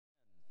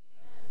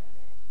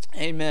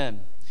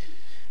Amen.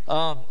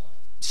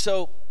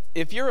 So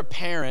if you're a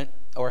parent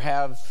or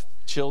have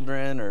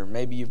children, or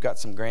maybe you've got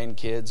some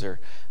grandkids,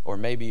 or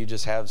maybe you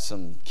just have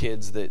some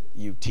kids that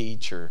you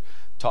teach or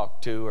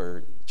talk to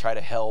or try to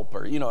help,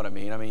 or you know what I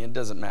mean. I mean, it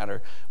doesn't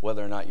matter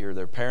whether or not you're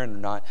their parent or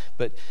not.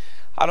 But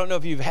I don't know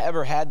if you've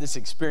ever had this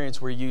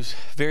experience where you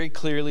very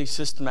clearly,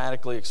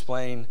 systematically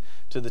explain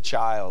to the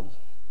child,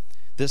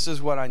 this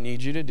is what I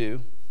need you to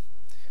do.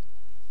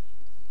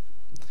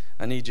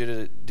 I need you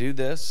to do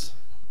this,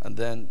 and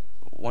then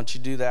once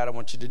you do that, I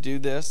want you to do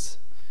this,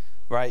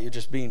 right? You're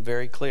just being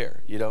very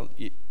clear.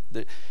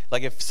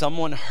 Like if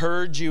someone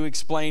heard you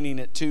explaining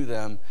it to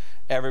them,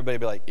 everybody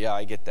would be like, yeah,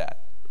 I get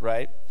that,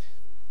 right?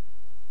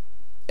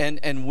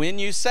 And when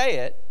you say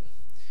it,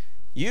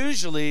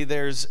 usually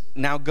there's,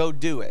 now go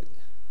do it,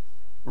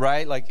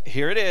 right? Like,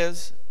 here it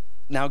is,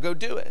 now go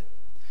do it.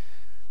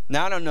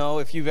 Now, I don't know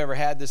if you've ever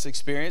had this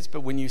experience,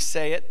 but when you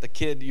say it, the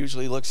kid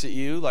usually looks at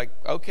you like,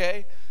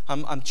 okay,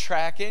 I'm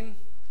tracking,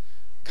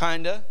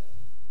 kinda.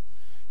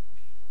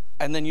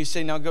 And then you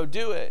say, now go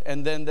do it.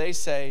 And then they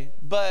say,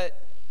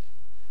 but,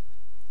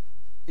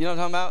 you know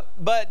what I'm talking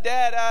about? But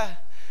Dad,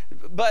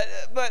 but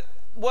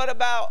what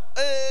about,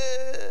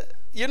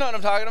 you know what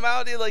I'm talking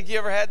about? Like, you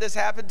ever had this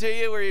happen to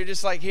you where you're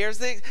just like, here's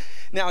the,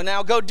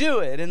 now go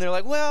do it. And they're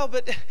like, well,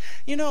 but,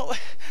 you know,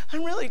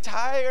 I'm really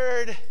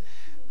tired.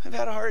 I've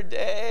had a hard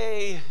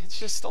day. It's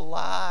just a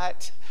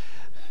lot.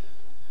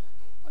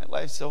 My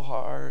life's so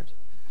hard.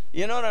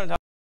 You know what I'm talking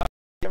about?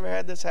 You ever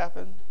had this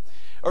happen?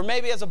 Or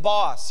maybe as a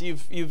boss,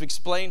 you've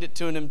explained it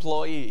to an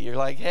employee. You're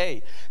like,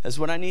 hey, this is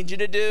what I need you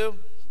to do.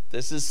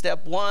 This is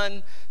step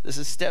 1. This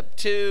is step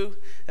 2.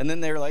 And then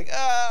they're like,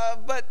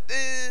 but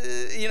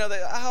you know,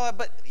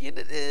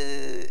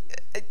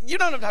 you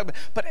know what I'm talking about.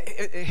 But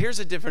here's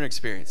a different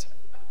experience.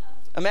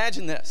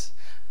 Imagine this.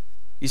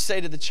 You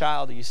say to the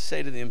child, or you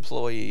say to the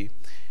employee,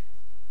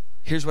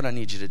 here's what I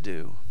need you to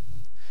do.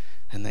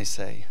 And they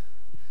say,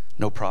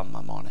 no problem,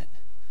 I'm on it.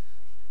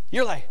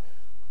 You're like,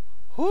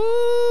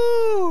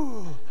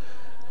 whoo,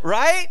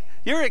 right?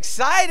 You're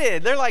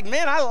excited. They're like,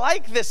 man, I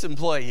like this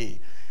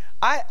employee.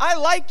 I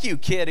like you,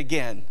 kid,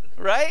 again,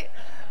 right?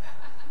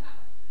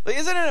 Like,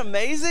 isn't it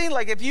amazing?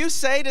 Like, if you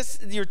say to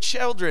your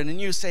children and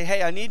you say,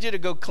 hey, I need you to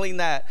go clean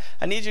that.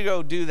 I need you to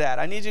go do that.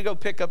 I need you to go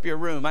pick up your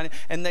room.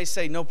 And they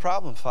say, no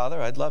problem, Father.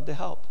 I'd love to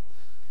help.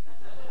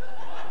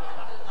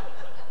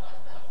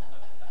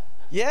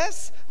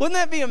 Yes? Wouldn't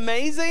that be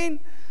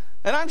amazing?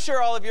 And I'm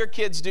sure all of your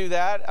kids do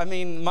that. I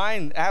mean,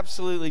 mine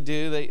absolutely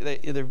do.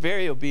 They're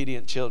very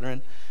obedient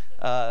children.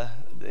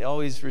 They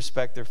always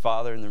respect their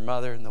father and their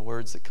mother and the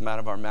words that come out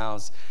of our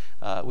mouths.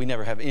 We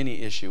never have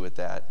any issue with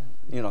that,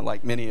 you know,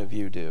 like many of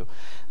you do.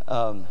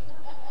 I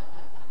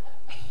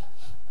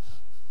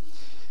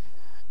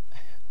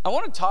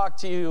want to talk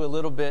to you a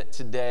little bit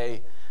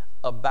today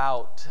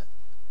about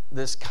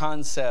this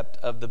concept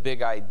of the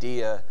big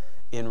idea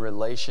in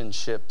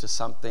relationship to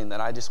something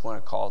that I just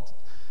want to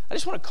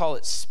call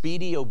it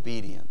speedy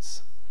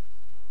obedience.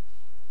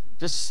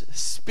 Just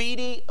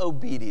speedy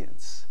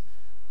obedience.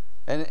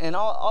 And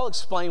I'll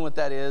explain what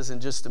that is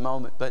in just a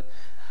moment. But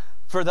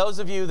for those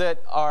of you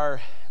that are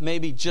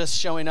maybe just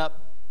showing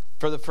up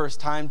for the first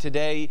time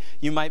today,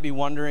 you might be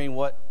wondering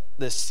what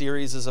this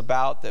series is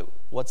about,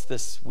 what's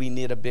this we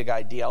need a big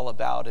idea all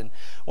about. And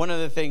one of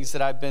the things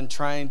that I've been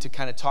trying to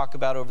kind of talk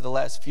about over the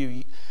last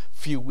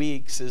few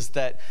weeks is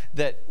that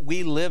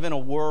we live in a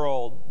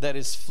world that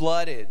is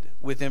flooded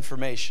with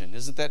information.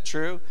 Isn't that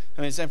true?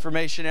 I mean, it's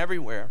information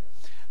everywhere.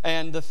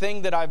 And the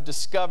thing that I've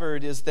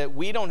discovered is that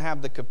we don't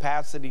have the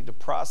capacity to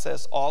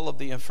process all of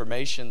the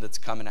information that's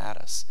coming at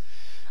us.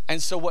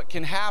 And so what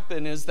can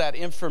happen is that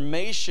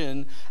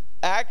information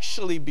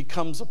actually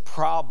becomes a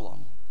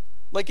problem.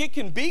 Like, it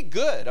can be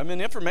good. I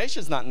mean,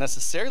 information is not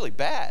necessarily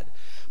bad.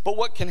 But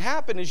what can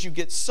happen is you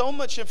get so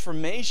much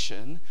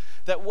information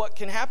that what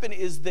can happen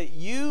is that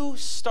you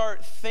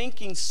start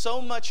thinking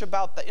so much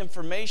about the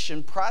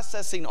information,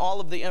 processing all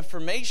of the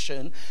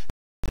information,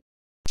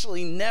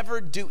 actually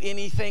never do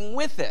anything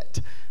with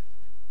it.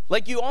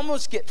 Like, you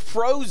almost get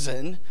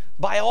frozen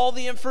by all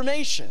the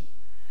information.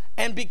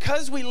 And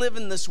because we live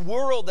in this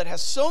world that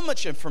has so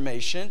much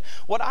information,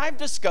 what I've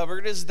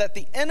discovered is that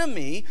the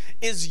enemy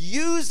is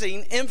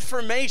using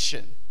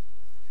information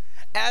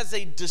as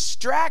a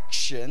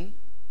distraction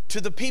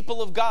to the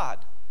people of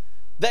God.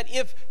 That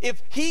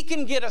if he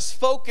can get us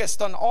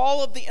focused on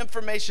all of the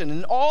information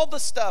and all the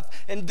stuff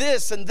and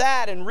this and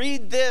that and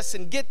read this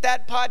and get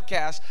that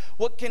podcast,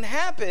 what can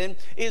happen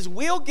is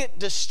we'll get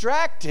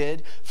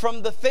distracted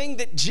from the thing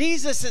that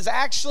Jesus has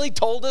actually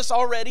told us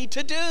already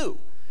to do.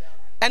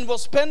 And we'll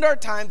spend our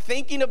time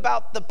thinking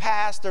about the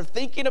past or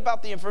thinking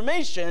about the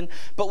information,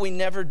 but we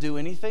never do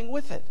anything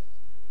with it.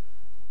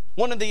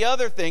 One of the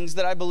other things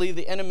that I believe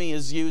the enemy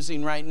is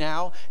using right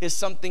now is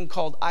something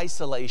called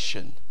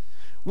isolation.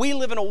 We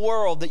live in a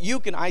world that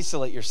you can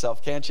isolate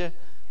yourself, can't you?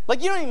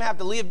 Like, you don't even have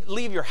to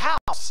leave your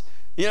house.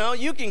 You know,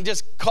 you can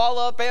just call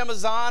up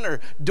Amazon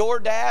or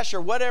DoorDash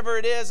or whatever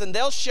it is, and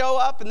they'll show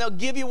up and they'll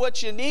give you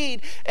what you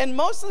need. And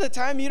most of the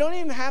time, you don't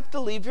even have to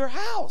leave your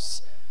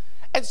house.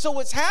 And so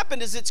what's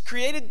happened is it's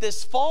created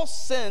this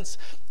false sense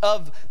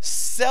of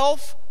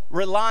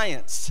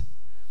self-reliance.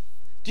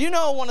 Do you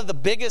know one of the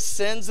biggest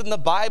sins in the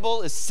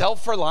Bible is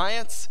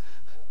self-reliance?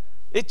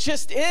 It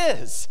just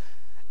is.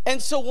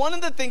 And so one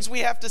of the things we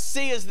have to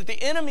see is that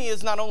the enemy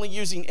is not only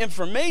using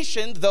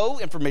information, though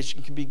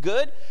information can be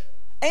good,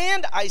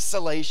 and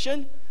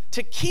isolation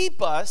to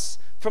keep us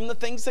from the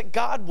things that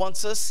God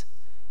wants us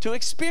to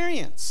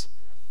experience.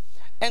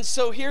 And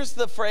so here's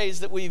the phrase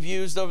that we've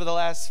used over the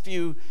last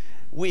few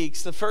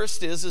weeks. The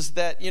first is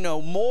that,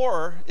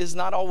 more is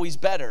not always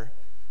better.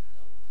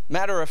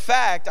 Matter of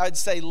fact, I'd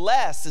say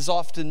less is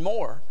often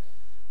more.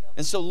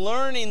 And so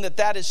learning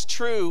that is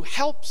true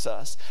helps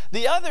us.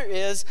 The other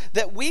is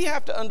that we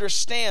have to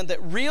understand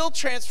that real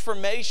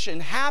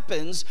transformation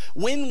happens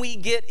when we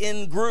get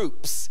in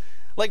groups.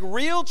 Like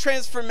real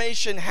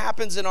transformation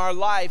happens in our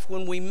life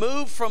when we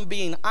move from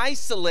being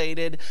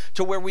isolated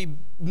to where we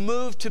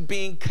move to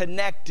being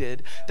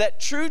connected.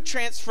 That true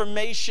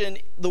transformation,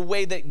 the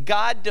way that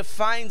God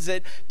defines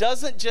it,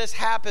 doesn't just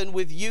happen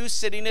with you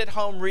sitting at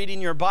home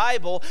reading your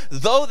Bible,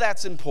 though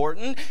that's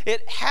important.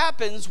 It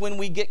happens when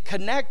we get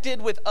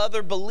connected with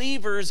other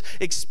believers,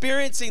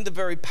 experiencing the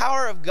very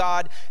power of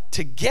God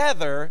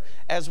together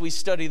as we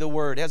study the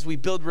Word, as we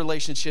build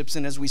relationships,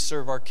 and as we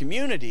serve our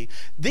community.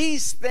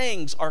 These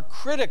things are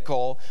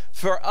critical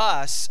for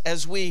us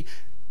as we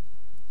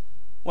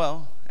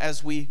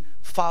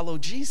follow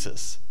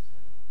Jesus.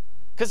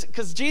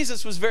 Because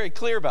Jesus was very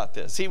clear about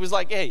this. He was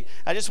like, hey,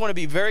 I just want to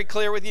be very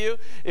clear with you.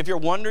 If you're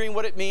wondering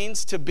what it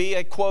means to be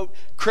a, quote,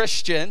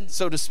 Christian,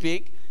 so to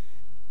speak,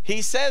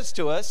 he says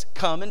to us,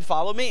 come and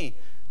follow me.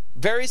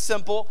 Very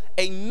simple,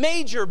 a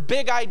major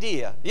big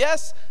idea.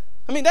 Yes?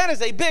 I mean, that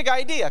is a big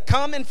idea.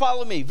 Come and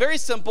follow me. Very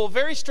simple,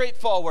 very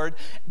straightforward.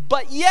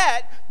 But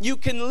yet, you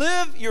can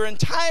live your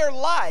entire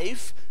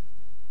life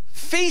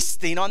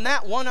feasting on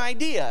that one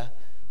idea.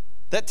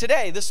 That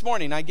today, this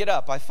morning, I get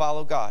up, I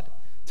follow God.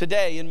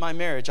 Today, in my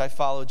marriage, I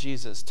follow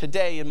Jesus.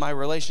 Today, in my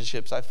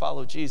relationships, I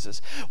follow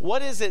Jesus.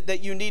 What is it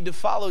that you need to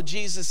follow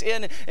Jesus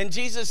in? And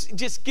Jesus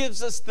just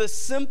gives us the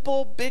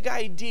simple, big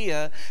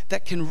idea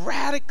that can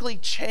radically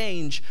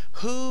change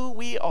who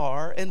we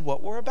are and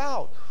what we're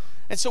about.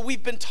 And so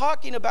we've been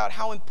talking about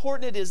how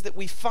important it is that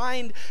we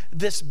find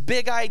this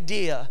big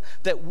idea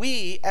that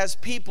we as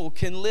people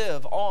can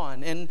live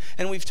on. And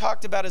we've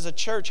talked about as a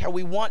church how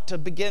we want to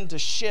begin to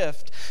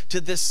shift to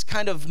this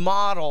kind of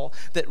model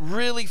that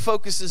really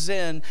focuses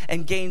in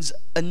and gains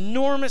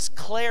enormous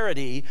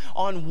clarity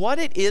on what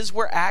it is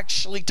we're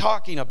actually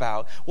talking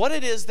about, what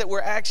it is that we're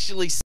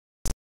actually saying.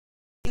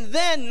 And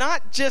then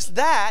not just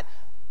that,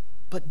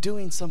 but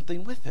doing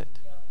something with it.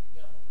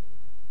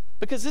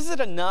 Because is it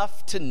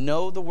enough to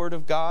know the Word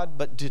of God,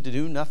 but to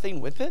do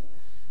nothing with it?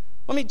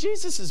 I mean,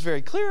 Jesus is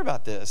very clear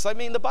about this. I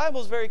mean, the Bible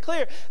is very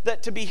clear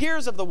that to be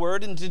hearers of the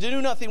Word and to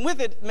do nothing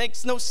with it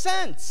makes no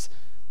sense.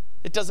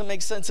 It doesn't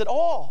make sense at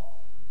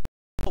all.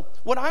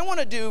 What I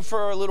want to do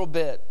for a little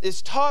bit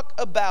is talk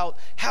about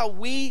how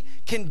we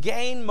can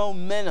gain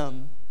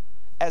momentum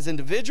as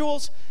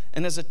individuals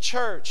and as a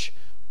church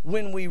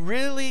when we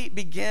really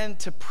begin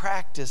to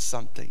practice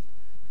something,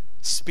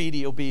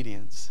 speedy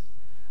obedience.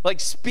 Like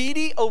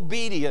speedy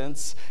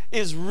obedience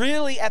is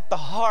really at the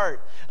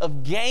heart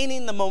of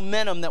gaining the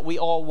momentum that we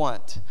all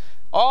want.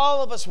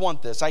 All of us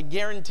want this, I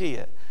guarantee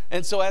it.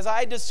 And so as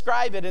I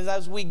describe it and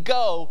as we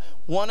go,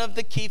 one of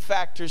the key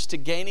factors to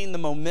gaining the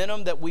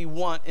momentum that we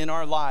want in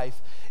our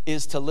life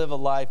is to live a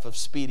life of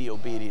speedy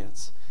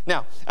obedience.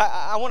 Now,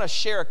 I want to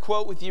share a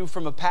quote with you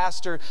from a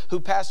pastor who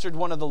pastored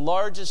one of the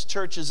largest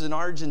churches in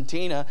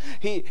Argentina.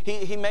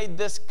 He made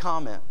this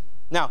comment.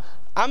 Now,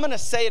 I'm going to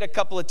say it a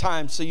couple of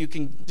times so you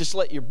can just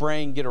let your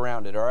brain get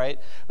around it, all right?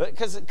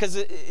 Because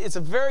it's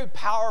a very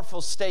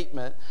powerful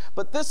statement.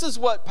 But this is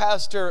what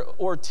Pastor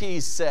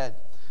Ortiz said.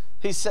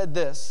 He said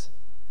this.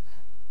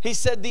 He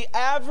said, the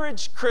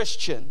average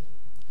Christian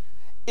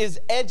is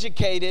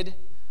educated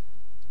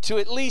to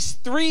at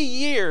least 3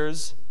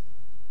 years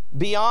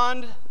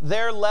beyond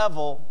their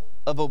level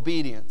of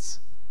obedience.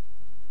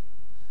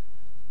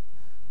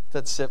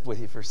 Let's sit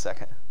with you for a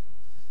second.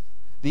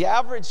 The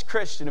average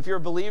Christian, if you're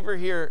a believer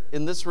here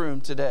in this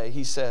room today,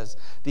 he says,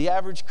 the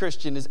average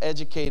Christian is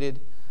educated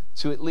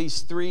to at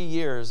least 3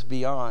 years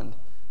beyond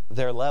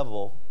their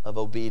level of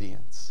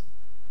obedience.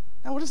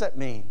 Now, what does that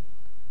mean?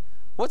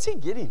 What's he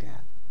getting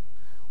at?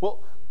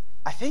 Well,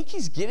 I think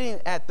he's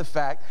getting at the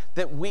fact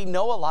that we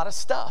know a lot of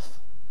stuff.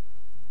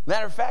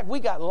 Matter of fact,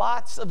 we got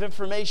lots of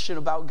information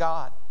about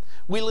God.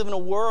 We live in a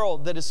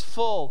world that is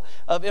full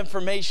of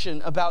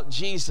information about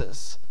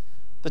Jesus.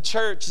 The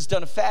church has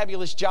done a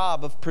fabulous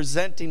job of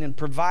presenting and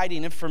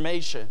providing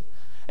information.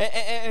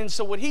 And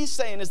so what he's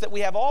saying is that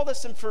we have all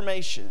this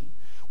information.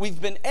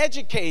 We've been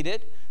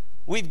educated.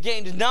 We've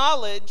gained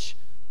knowledge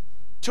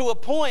to a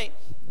point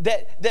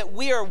that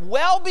we are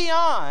well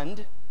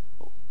beyond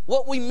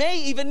what we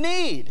may even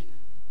need.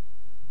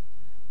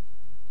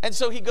 And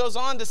so he goes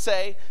on to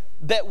say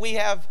that we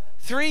have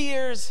 3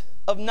 years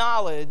of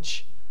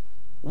knowledge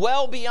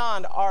well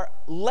beyond our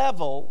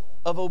level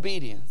of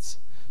obedience.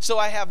 So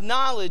I have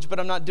knowledge, but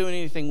I'm not doing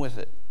anything with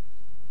it.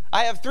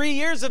 I have 3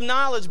 years of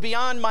knowledge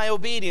beyond my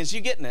obedience.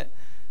 You getting it?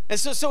 And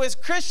so as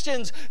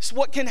Christians,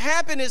 what can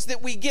happen is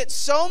that we get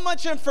so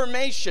much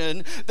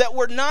information that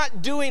we're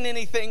not doing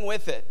anything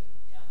with it.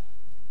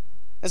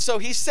 And so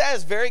he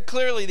says very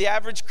clearly the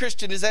average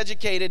Christian is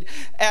educated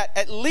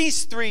at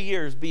least 3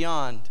 years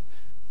beyond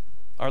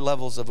our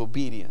levels of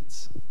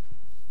obedience.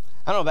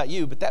 I don't know about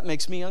you, but that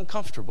makes me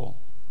uncomfortable.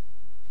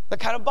 That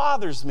kind of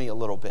bothers me a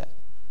little bit.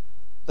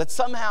 That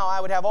somehow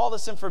I would have all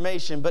this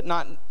information but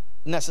not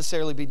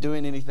necessarily be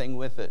doing anything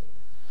with it.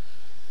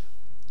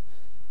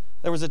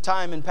 There was a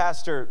time in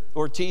Pastor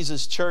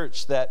Ortiz's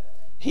church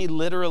that he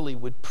literally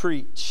would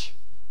preach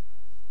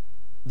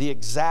the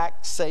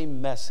exact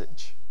same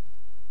message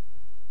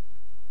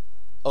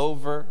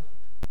over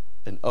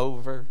and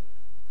over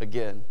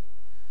again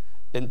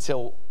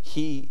until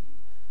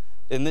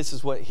and this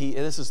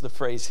is the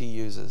phrase he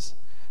uses,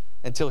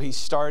 until he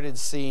started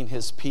seeing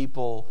his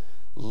people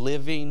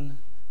living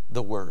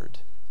the word.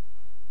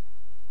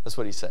 That's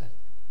what he said.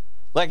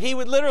 Like he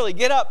would literally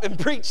get up and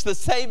preach the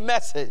same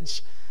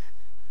message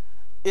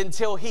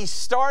until he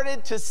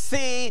started to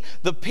see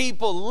the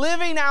people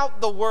living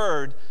out the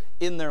word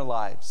in their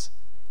lives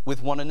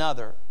with one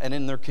another and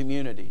in their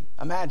community.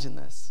 Imagine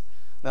this.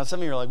 Now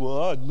some of you are like,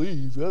 well, I'd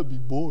leave. That'd be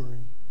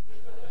boring.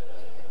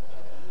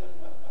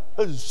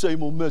 That's the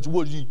same old message.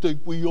 What do you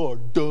think we are,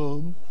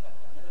 dumb?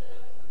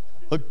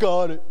 I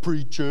got it,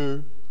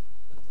 preacher.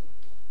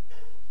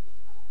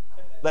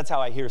 That's how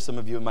I hear some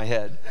of you in my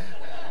head.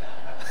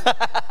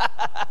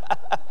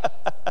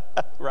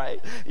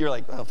 Right? You're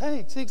like, oh,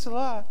 thanks a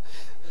lot.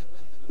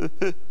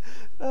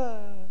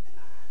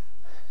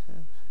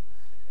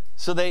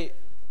 So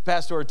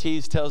Pastor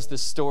Ortiz tells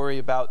this story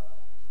about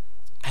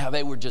how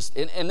they were just,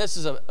 and this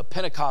is a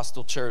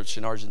Pentecostal church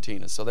in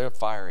Argentina, so they're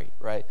fiery,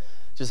 right?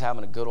 Just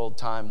having a good old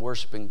time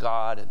worshiping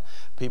God, and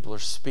people are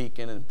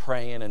speaking and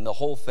praying and the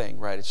whole thing,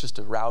 right? It's just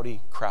a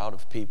rowdy crowd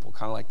of people,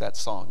 kind of like that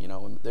song,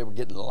 and they were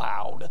getting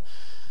loud.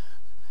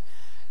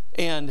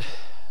 And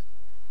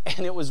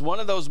it was one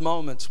of those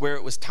moments where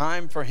it was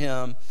time for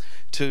him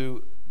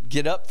to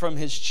get up from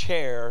his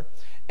chair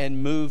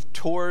and move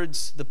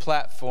towards the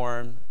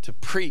platform to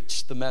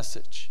preach the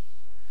message.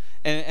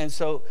 And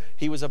so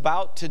he was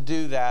about to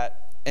do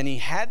that, and he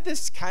had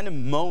this kind of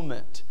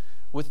moment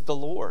with the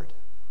Lord.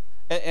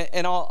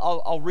 And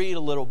I'll read a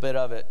little bit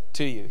of it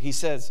to you. He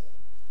says,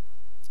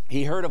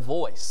 he heard a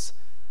voice,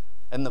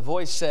 and the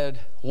voice said,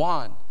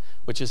 Juan,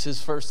 which is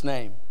his first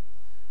name.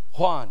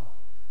 Juan.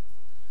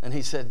 And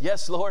he said,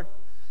 yes, Lord.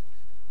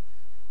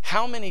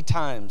 How many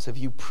times have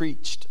you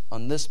preached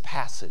on this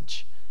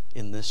passage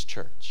in this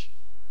church?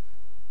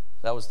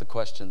 That was the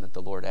question that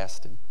the Lord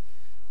asked him.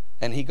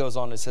 And he goes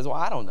on and says, well,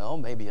 I don't know,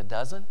 maybe a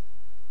dozen.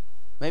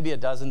 Maybe a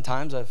dozen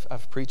times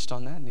I've preached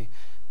on that.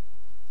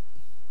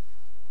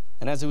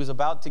 And as he was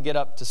about to get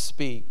up to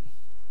speak,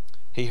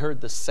 he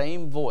heard the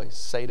same voice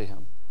say to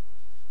him,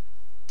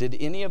 did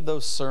any of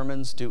those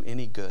sermons do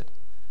any good?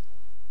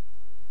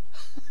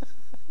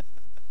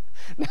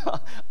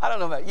 Now, I don't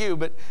know about you,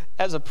 but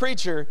as a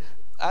preacher,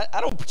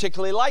 I don't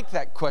particularly like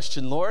that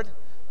question, Lord.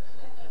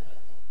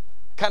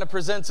 Kind of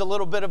presents a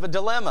little bit of a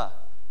dilemma,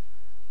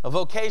 a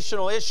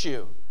vocational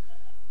issue.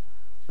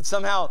 That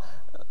somehow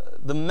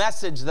the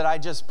message that I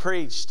just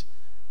preached,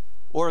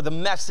 or the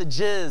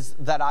messages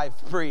that I've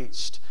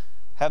preached,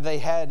 have they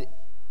had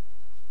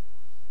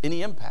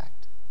any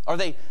impact? Are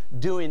they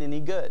doing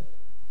any good?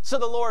 So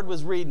the Lord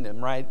was reading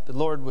him, right? The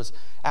Lord was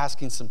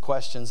asking some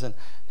questions, and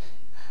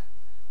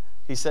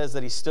he says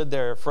that he stood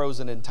there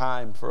frozen in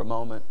time for a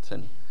moment.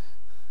 And,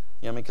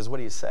 because what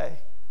do you say?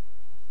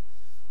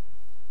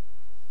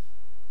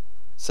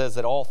 It says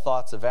that all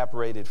thoughts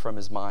evaporated from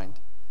his mind.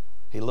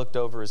 He looked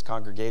over his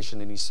congregation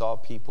and he saw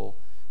people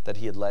that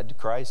he had led to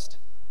Christ.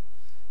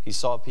 He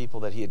saw people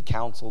that he had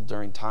counseled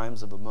during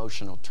times of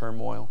emotional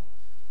turmoil,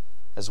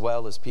 as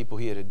well as people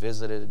he had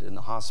visited in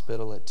the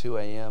hospital at 2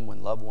 a.m.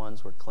 when loved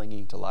ones were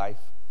clinging to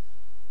life.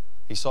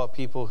 He saw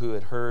people who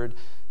had heard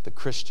the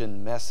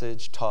Christian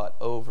message taught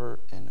over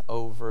and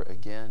over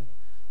again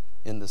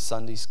in the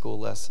Sunday school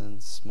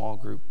lessons, small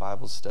group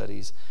Bible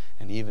studies,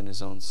 and even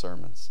his own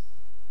sermons.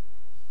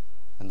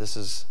 And this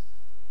is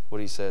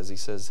what he says. He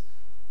says,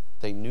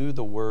 they knew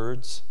the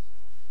words,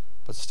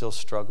 but still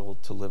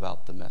struggled to live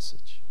out the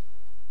message.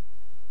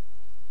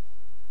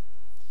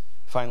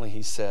 Finally,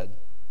 he said,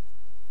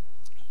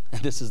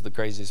 and this is the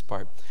craziest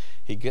part,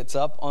 he gets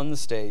up on the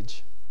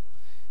stage.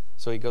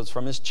 So he goes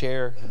from his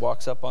chair,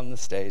 walks up on the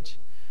stage,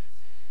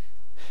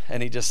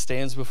 and he just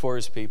stands before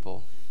his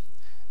people,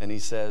 and he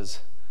says,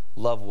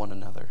 love one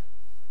another.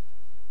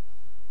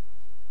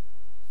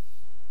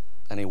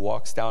 And he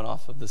walks down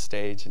off of the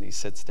stage, and he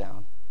sits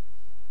down.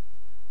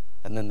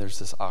 And then there's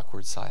this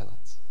awkward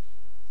silence.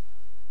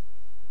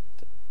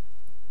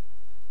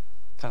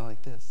 Kind of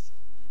like this.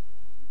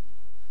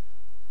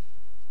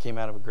 Came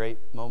out of a great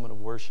moment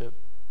of worship.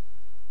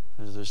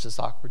 And there's this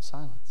awkward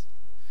silence.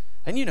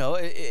 And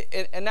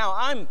and now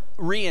I'm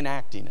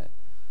reenacting it.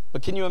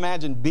 But can you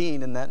imagine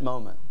being in that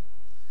moment?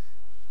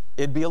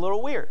 It'd be a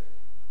little weird.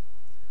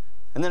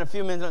 And then a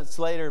few minutes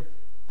later,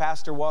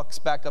 pastor walks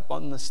back up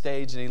on the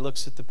stage and he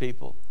looks at the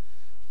people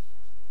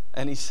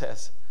and he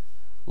says,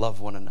 love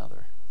one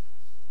another.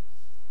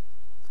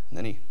 And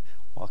then he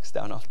walks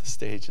down off the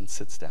stage and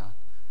sits down.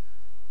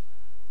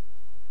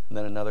 And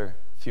then another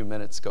few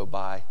minutes go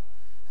by.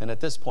 And at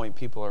this point,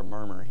 people are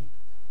murmuring,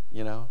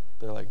 you know?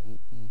 They're like,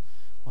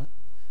 what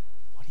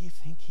do you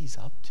think he's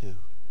up to?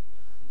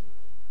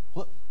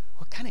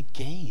 What kind of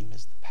game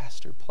is the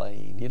pastor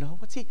playing? You know,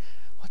 what's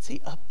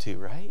he up to,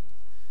 right?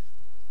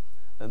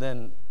 And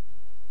then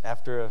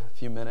after a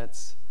few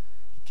minutes,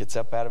 he gets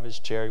up out of his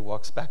chair, he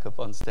walks back up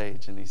on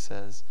stage, and he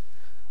says,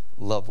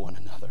 love one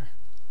another.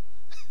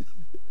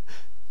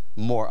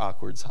 More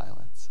awkward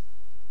silence.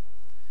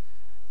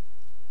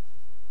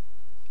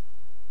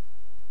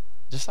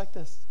 Just like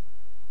this.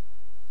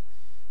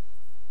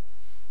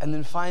 And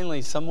then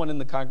finally, someone in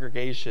the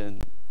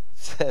congregation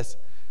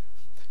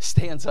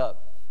stands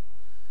up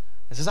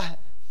and says,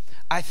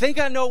 I think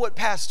I know what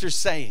pastor's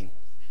saying.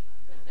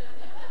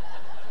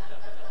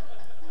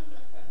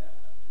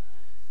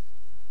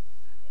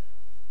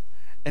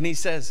 And he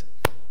says,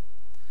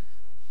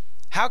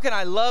 how can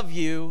I love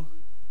you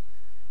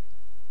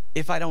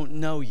if I don't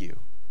know you?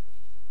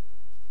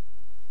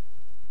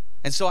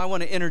 And so I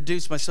want to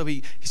introduce myself.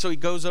 So he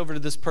goes over to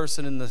this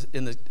person in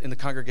the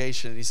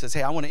congregation and he says,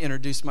 hey, I want to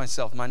introduce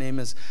myself. My name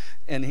is,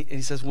 and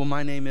he says, well,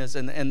 my name is,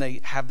 and they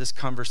have this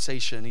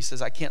conversation. He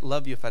says, I can't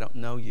love you if I don't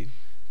know you.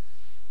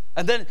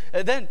 And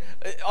then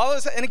all of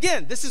a sudden, and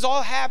again, this is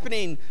all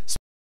happening.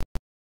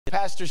 The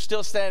pastor's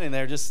still standing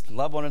there, just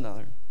love one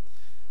another.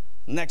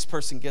 The next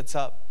person gets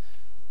up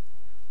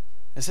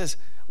and says,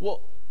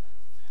 well,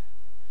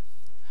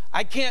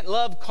 I can't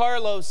love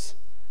Carlos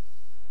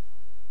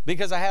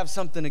because I have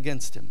something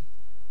against him.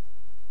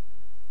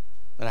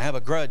 And I have a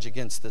grudge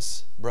against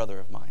this brother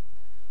of mine.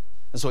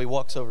 And so he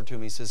walks over to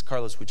him. He says,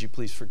 Carlos, would you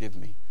please forgive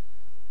me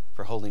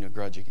for holding a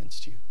grudge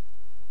against you?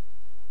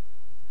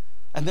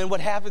 And then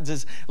what happens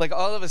is, like,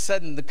 all of a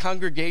sudden, the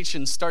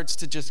congregation starts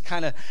to just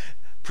kind of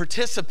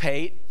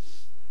participate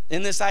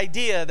in this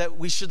idea that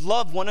we should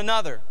love one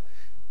another.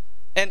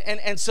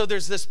 And so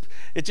there's this,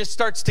 it just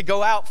starts to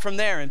go out from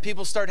there, and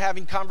people start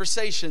having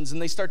conversations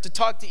and they start to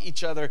talk to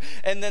each other.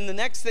 And then the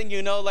next thing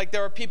you know, like,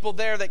 there are people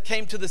there that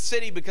came to the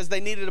city because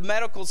they needed a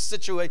medical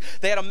situation.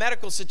 They had a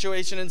medical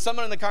situation, and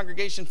someone in the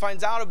congregation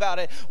finds out about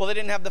it. Well, they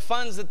didn't have the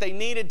funds that they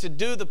needed to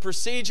do the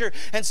procedure.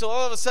 And so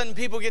all of a sudden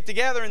people get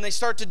together and they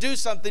start to do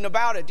something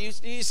about it. Do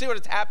you see what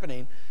is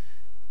happening?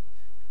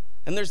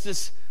 And there's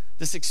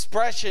this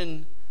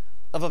expression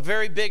of a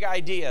very big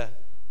idea.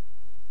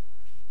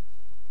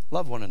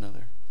 Love one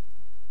another.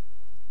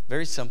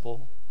 Very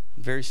simple,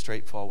 very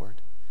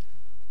straightforward.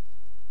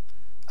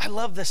 I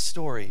love this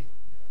story.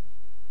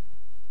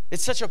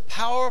 It's such a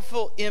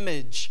powerful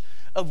image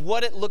of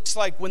what it looks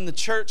like when the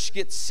church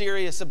gets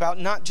serious about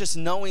not just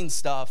knowing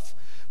stuff,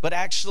 but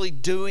actually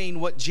doing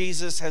what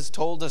Jesus has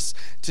told us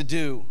to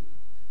do.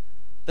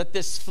 That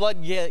this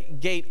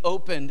floodgate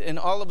opened, and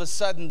all of a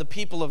sudden the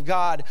people of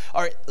God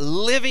are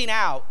living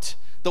out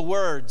the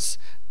words,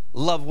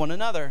 love one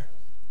another.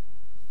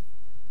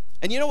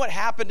 And you know what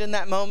happened in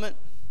that moment?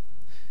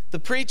 The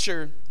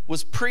preacher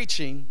was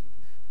preaching.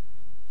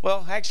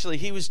 Well, actually,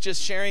 he was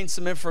just sharing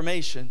some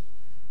information.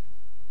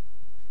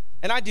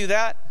 And I do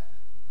that.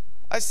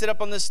 I sit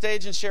up on this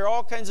stage and share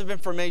all kinds of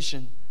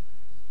information.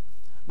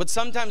 But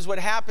sometimes what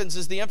happens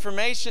is the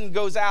information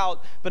goes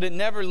out, but it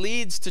never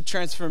leads to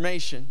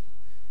transformation.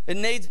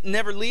 It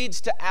never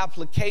leads to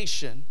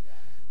application.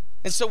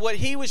 And so what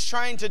he was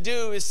trying to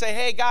do is say,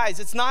 hey, guys,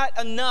 it's not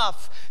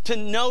enough to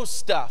know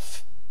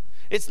stuff.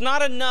 It's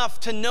not enough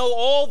to know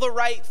all the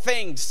right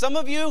things. Some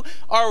of you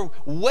are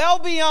well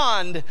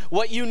beyond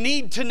what you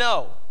need to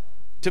know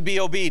to be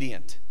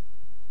obedient.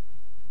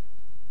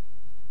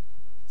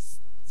 Is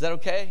that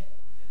okay?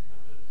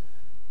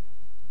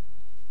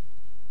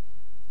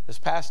 This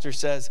pastor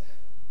says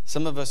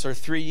some of us are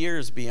 3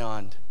 years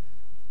beyond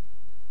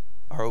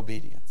our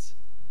obedience.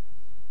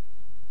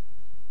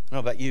 I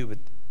don't know about you, but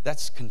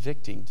that's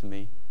convicting to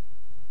me.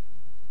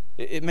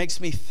 It makes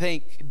me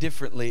think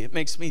differently. It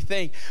makes me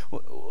think,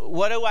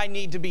 what do I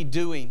need to be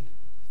doing?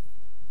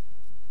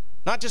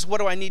 Not just what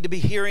do I need to be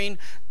hearing,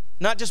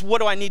 not just what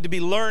do I need to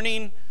be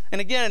learning. And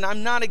again,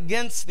 I'm not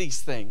against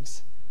these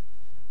things.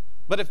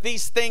 But if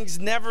these things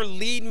never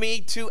lead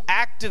me to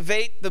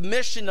activate the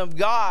mission of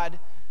God,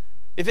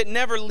 if it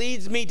never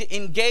leads me to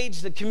engage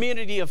the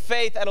community of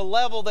faith at a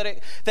level that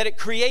it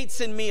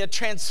creates in me a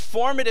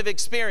transformative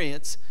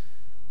experience,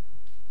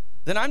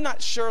 then I'm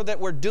not sure that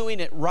we're doing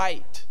it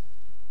right.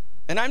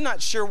 And I'm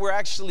not sure we're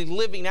actually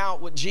living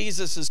out what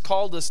Jesus has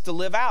called us to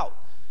live out.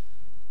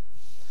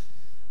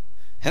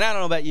 And I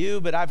don't know about you,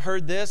 but I've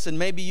heard this, and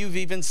maybe you've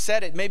even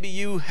said it. Maybe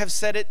you have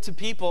said it to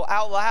people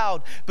out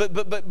loud. But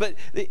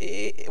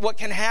what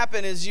can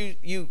happen is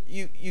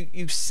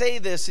you say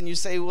this, and you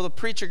say, well, the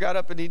preacher got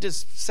up and he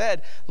just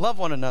said, love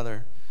one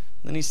another.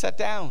 And then he sat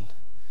down.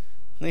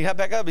 And he got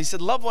back up. He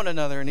said, love one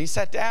another. And he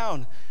sat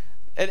down.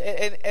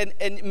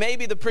 And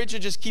maybe the preacher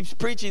just keeps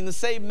preaching the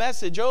same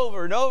message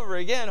over and over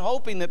again,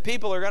 hoping that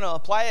people are going to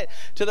apply it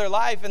to their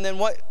life. And then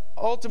what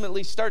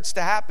ultimately starts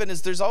to happen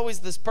is there's always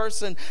this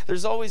person,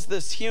 there's always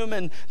this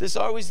human, there's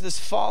always this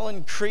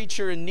fallen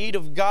creature in need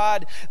of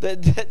God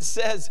that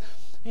says,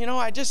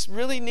 I just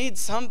really need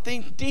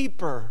something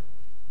deeper.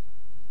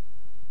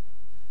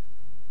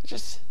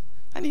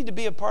 I need to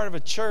be a part of a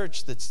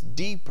church that's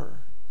deeper.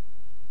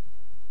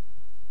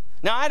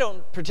 Now, I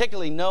don't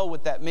particularly know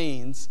what that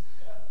means.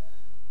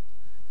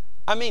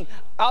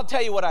 I'll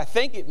tell you what I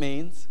think it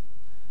means.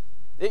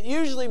 It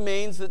usually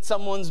means that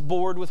someone's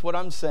bored with what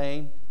I'm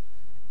saying.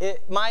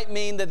 It might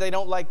mean that they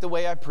don't like the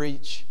way I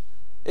preach.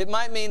 It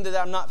might mean that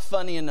I'm not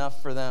funny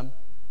enough for them.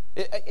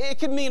 It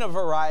could mean a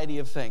variety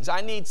of things. I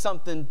need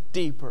something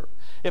deeper.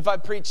 If I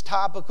preach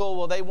topical,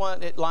 well, they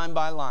want it line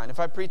by line. If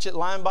I preach it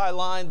line by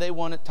line, they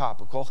want it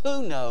topical.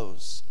 Who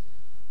knows?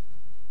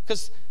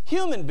 Because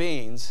human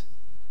beings,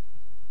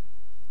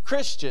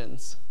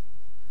 Christians,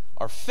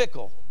 are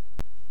fickle.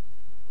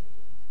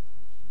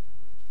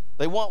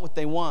 They want what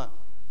they want.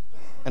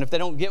 And if they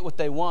don't get what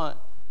they want,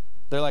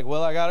 they're like,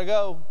 well, I got to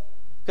go.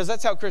 Because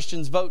that's how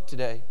Christians vote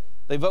today.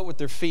 They vote with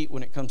their feet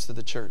when it comes to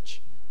the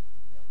church.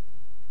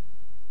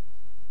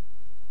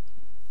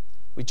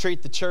 We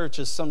treat the church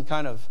as some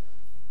kind of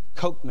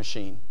Coke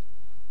machine.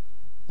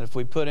 And if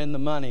we put in the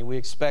money, we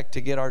expect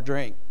to get our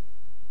drink.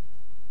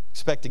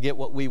 Expect to get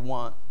what we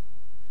want.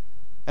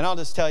 And I'll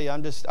just tell you,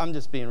 I'm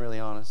just being really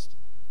honest.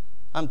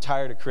 I'm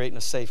tired of creating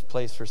a safe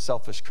place for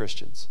selfish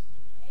Christians.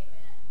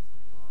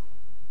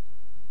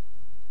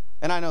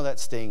 And I know that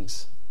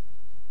stings.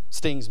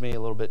 Stings me a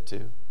little bit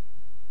too.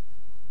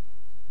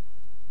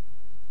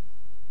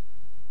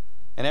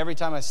 And every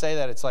time I say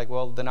that, it's like,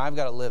 well, then I've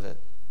got to live it.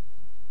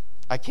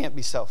 I can't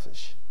be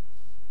selfish.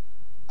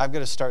 I've got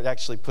to start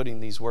actually putting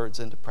these words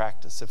into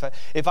practice.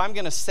 If I'm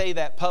going to say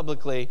that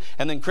publicly,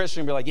 and then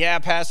Christian will be like, yeah,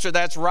 Pastor,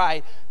 that's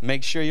right,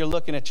 make sure you're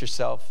looking at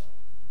yourself.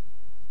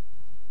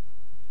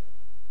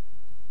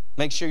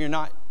 Make sure you're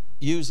not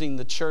using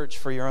the church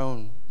for your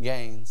own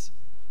gains.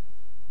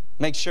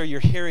 Make sure you're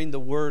hearing the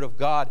word of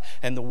God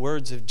and the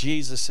words of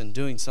Jesus and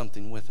doing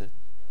something with it.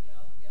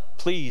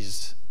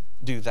 Please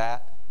do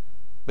that.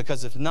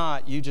 Because if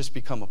not, you just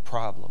become a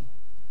problem,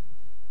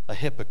 a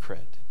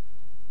hypocrite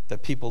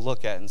that people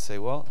look at and say,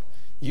 well,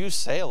 you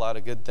say a lot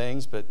of good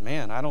things, but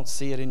man, I don't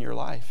see it in your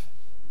life.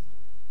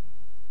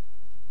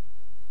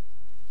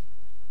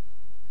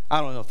 I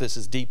don't know if this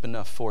is deep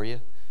enough for you.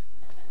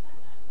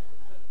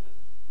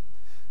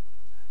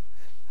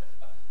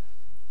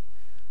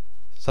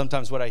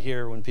 Sometimes what I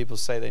hear when people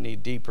say they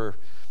need deeper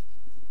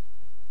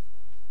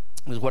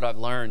is what I've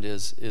learned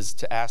is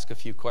to ask a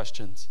few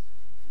questions.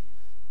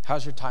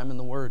 How's your time in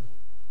the Word?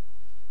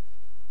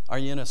 Are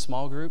you in a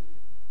small group?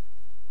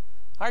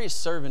 Are you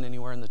serving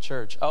anywhere in the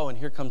church? Oh, and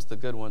here comes the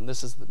good one.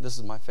 This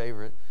is my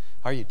favorite.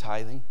 Are you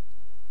tithing?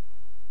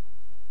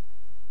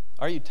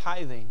 Are you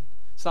tithing?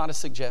 It's not a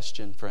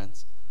suggestion,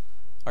 friends.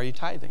 Are you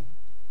tithing?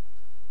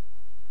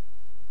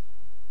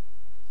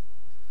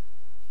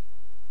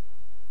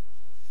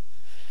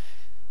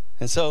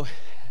 And so,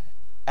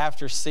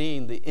 after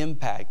seeing the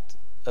impact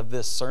of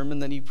this sermon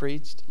that he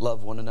preached,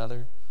 love one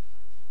another,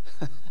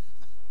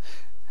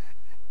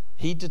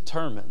 he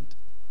determined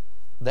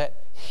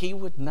that he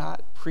would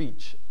not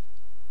preach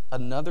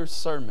another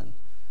sermon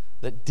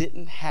that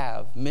didn't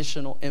have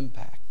missional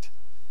impact.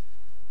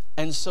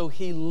 And so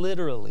he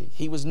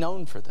was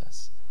known for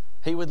this.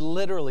 He would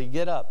literally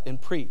get up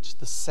and preach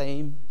the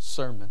same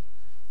sermon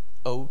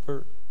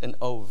over and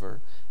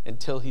over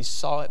until he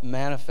saw it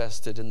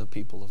manifested in the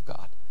people of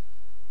God.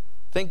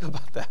 Think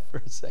about that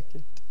for a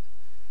second.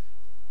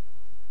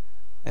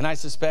 And I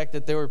suspect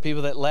that there were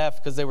people that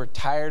left because they were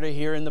tired of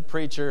hearing the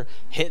preacher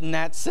hitting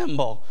that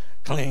cymbal.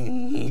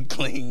 Cling,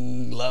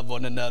 cling, love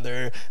one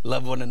another,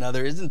 love one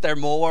another. Isn't there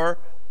more?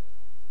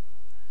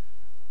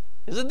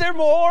 Isn't there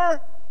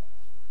more?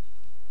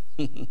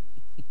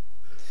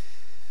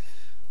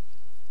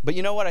 But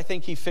you know what I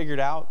think he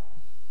figured out?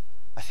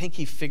 I think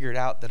he figured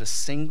out that a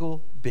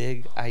single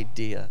big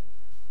idea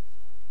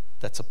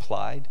that's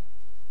applied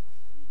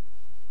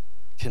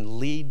can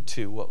lead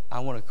to what I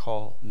want to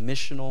call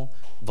missional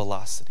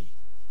velocity.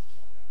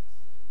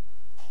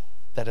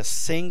 That a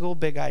single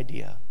big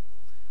idea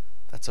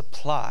that's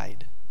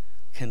applied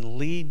can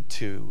lead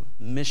to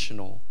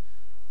missional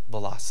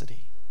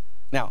velocity.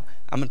 Now,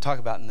 I'm going to talk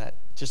about in that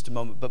just a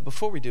moment, but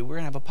before we do, we're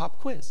going to have a pop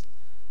quiz.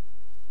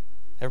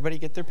 Everybody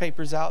get their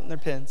papers out and their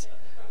pens.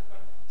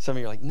 Some of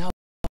you are like, no,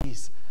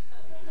 please.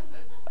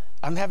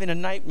 I'm having a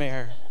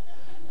nightmare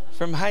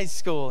from high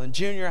school and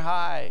junior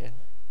high.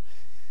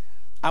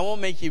 I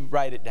won't make you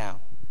write it down,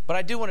 but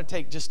I do want to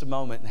take just a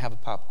moment and have a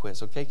pop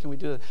quiz, okay? Can we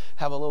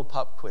have a little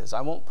pop quiz?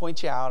 I won't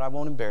point you out. I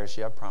won't embarrass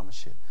you. I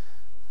promise you.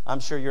 I'm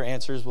sure your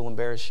answers will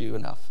embarrass you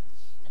enough.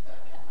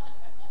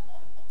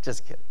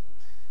 Just kidding.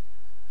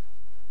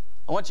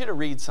 I want you to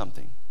read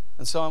something.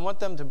 And so I want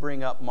them to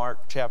bring up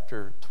Mark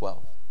chapter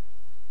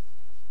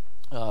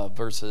 12,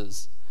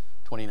 verses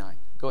 29.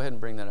 Go ahead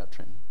and bring that up,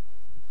 Trenton.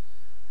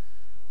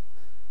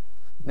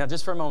 Now,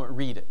 just for a moment,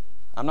 read it.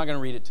 I'm not going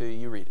to read it to you.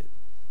 You read it.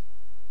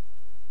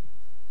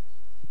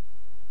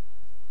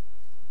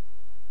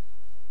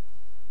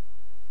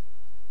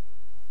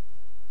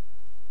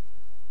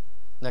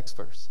 Next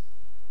verse.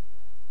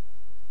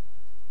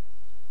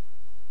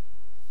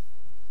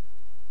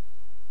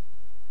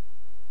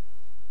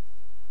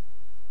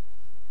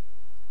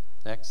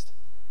 Next.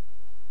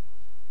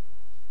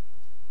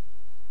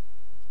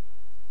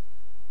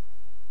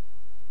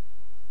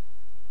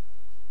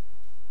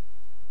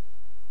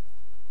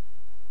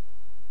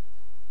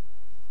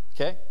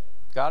 Okay,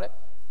 got it?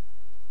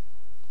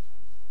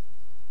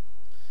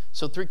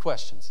 So 3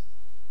 questions,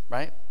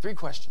 right? 3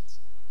 questions.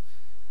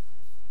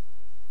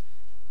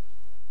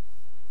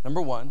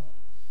 Number 1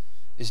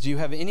 is, do you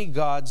have any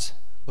gods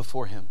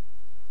before him?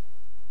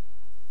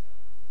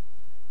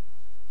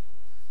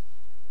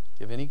 Do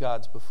you have any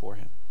gods before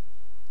him?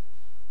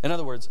 In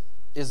other words,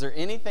 is there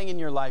anything in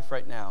your life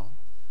right now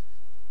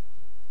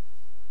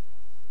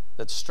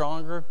that's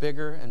stronger,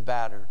 bigger, and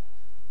badder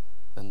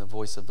than the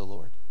voice of the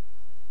Lord?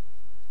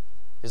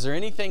 Is there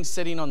anything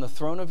sitting on the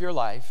throne of your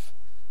life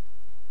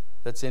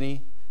that's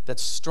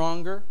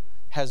stronger,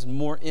 has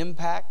more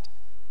impact,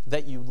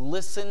 that you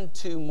listen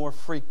to more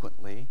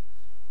frequently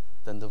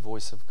than the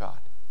voice of God?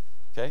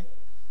 Okay?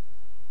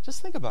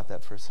 Just think about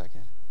that for a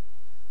second.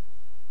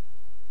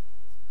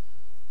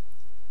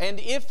 And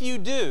if you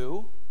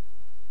do,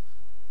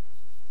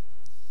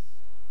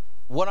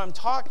 what I'm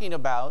talking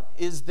about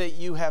is that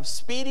you have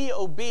speedy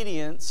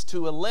obedience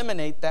to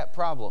eliminate that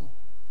problem.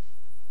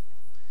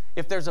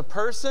 If there's a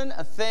person,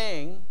 a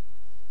thing,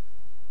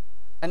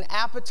 an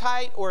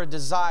appetite, or a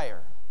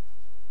desire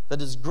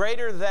that is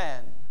greater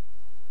than,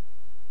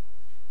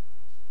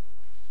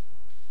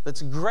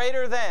 that's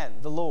greater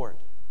than the Lord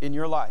in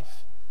your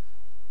life,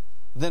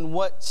 then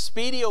what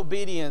speedy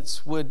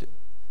obedience would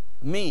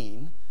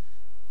mean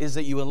is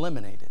that you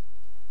eliminate it,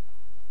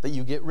 that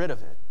you get rid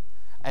of it,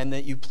 and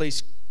that you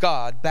place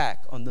God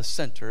back on the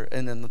center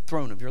and in the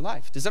throne of your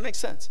life. Does that make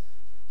sense?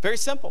 Very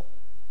simple.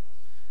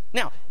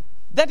 Now,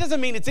 that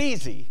doesn't mean it's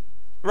easy,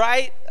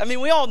 right? I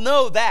mean, we all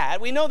know that.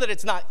 We know that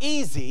it's not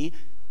easy,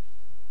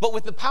 but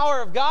with the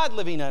power of God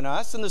living in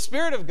us and the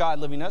Spirit of God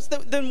living in us,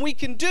 then we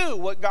can do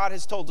what God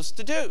has told us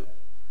to do.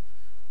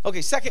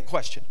 Okay, second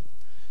question.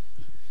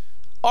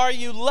 Are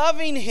you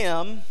loving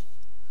him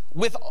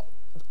with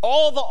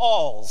all the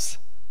alls?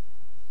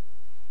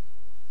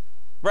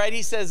 Right?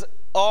 He says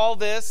all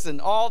this and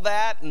all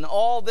that and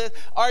all this.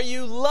 Are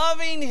you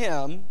loving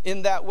him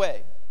in that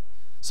way?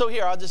 So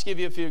here, I'll just give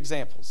you a few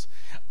examples.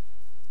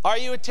 Are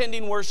you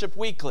attending worship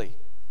weekly?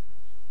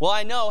 Well,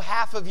 I know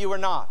half of you are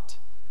not.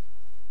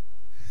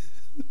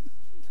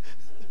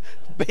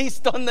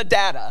 Based on the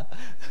data.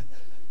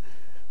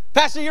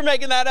 Pastor, you're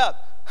making that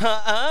up.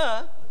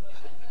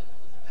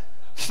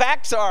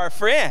 Facts are our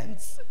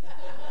friends.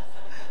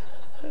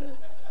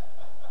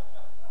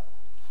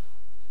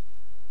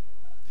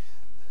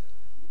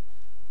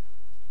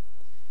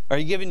 Are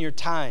you giving your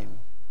time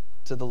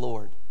to the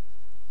Lord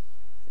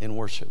in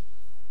worship?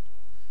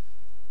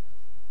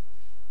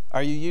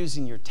 Are you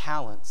using your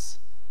talents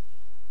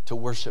to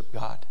worship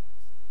God?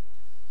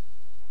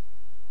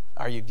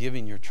 Are you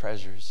giving your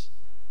treasures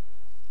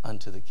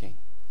unto the King?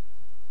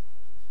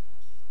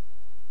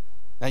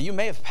 Now, you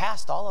may have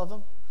passed all of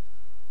them,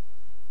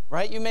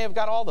 right? You may have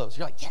got all those.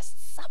 You're like, yes,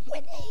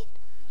 someone ate.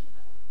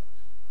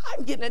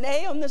 I'm getting an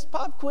A on this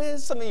pop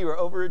quiz. Some of you are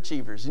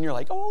overachievers, and you're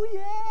like, oh,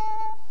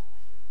 yeah.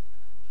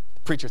 The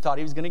preacher thought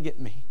he was going to get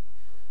me.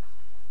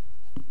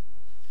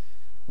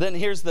 Then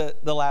here's the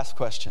last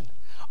question.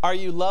 Are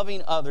you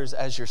loving others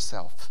as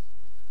yourself?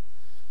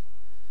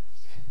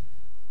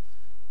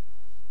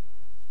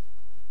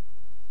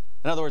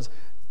 In other words,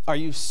 are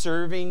you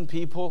serving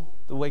people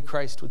the way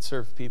Christ would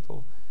serve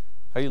people?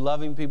 Are you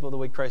loving people the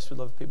way Christ would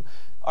love people?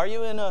 Are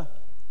you in a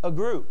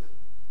group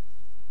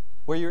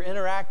where you're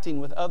interacting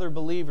with other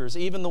believers,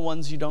 even the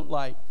ones you don't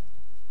like,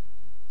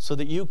 so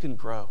that you can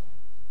grow?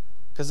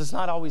 Because it's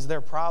not always their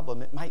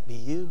problem. It might be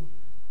you.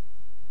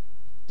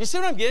 Do you see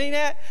what I'm getting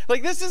at?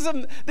 Like, this is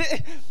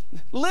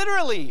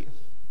literally,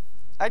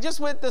 I just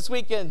went this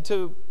weekend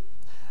to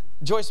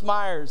Joyce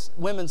Meyer's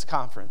women's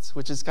conference,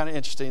 which is kind of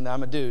interesting.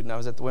 I'm a dude, and I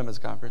was at the women's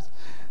conference.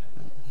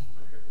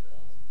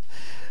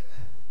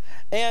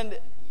 And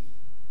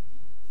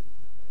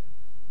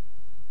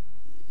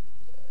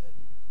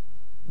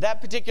that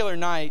particular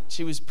night,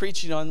 she was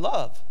preaching on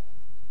love.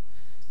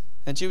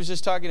 And she was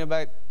just talking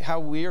about how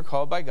we are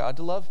called by God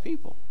to love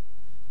people.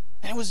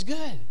 And it was good.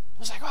 It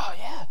was like, oh,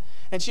 yeah.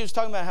 And she was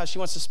talking about how she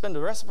wants to spend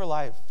the rest of her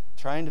life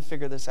trying to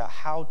figure this out,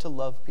 how to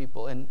love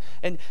people. And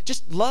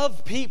just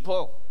love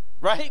people,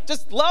 right?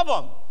 Just love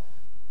them.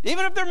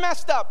 Even if they're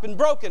messed up and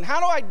broken. How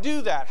do I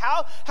do that?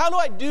 How do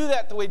I do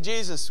that the way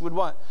Jesus would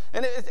want?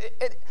 And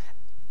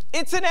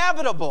it's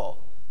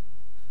inevitable.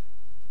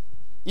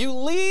 You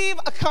leave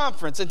a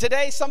conference, and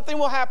today something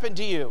will happen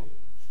to you.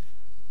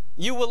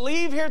 You will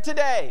leave here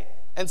today,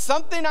 and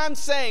something I'm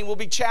saying will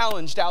be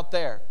challenged out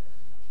there.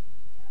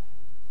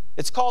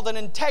 It's called an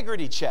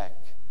integrity check.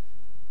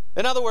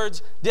 In other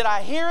words, did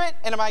I hear it,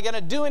 and am I going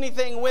to do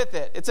anything with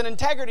it? It's an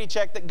integrity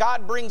check that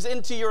God brings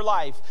into your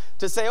life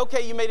to say,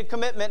 okay, you made a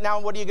commitment, now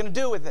what are you going to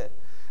do with it?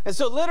 And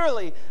so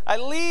literally, I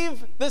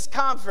leave this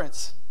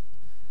conference,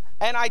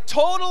 and I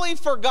totally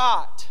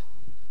forgot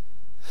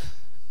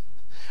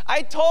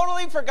I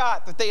totally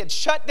forgot that they had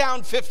shut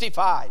down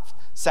 55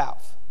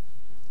 South.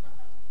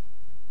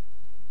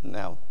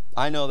 Now,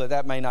 I know that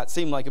that may not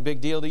seem like a big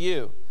deal to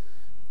you.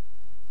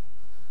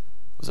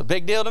 It was a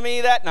big deal to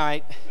me that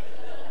night.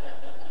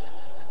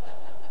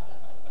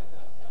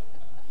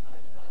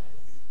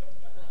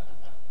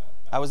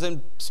 I was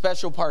in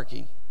special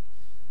parking,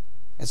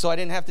 and so I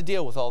didn't have to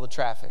deal with all the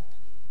traffic.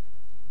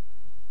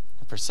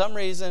 And for some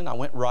reason, I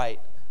went right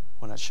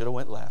when I should have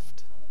went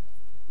left.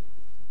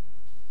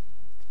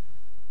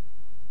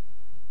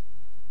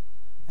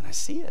 And I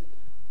see it.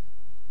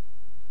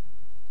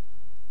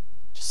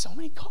 Just so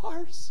many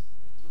cars.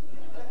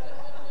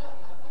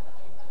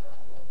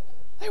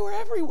 They were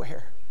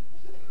everywhere.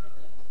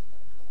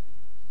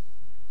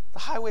 The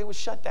highway was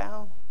shut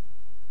down.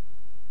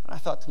 And I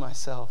thought to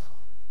myself,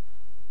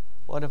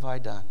 what have I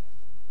done?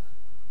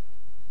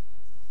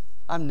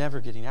 I'm never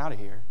getting out of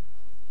here.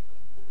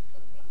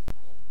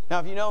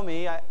 Now, if you know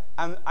me,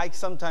 I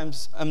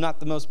sometimes I'm not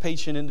the most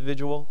patient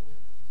individual.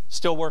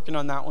 Still working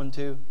on that one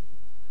too.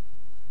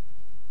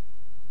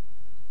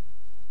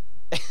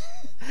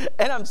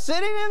 And I'm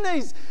sitting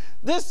in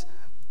this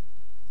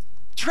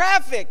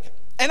traffic,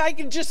 and I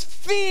can just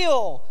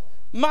feel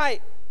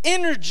my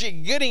energy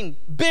getting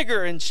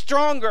bigger and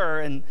stronger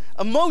and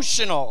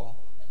emotional.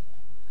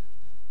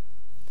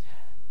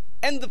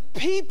 And the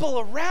people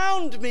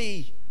around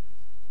me,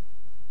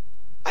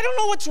 I don't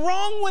know what's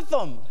wrong with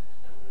them.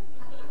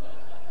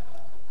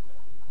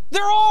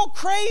 They're all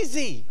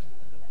crazy.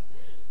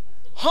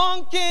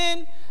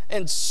 Honking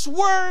and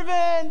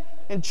swerving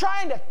and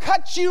trying to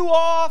cut you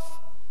off.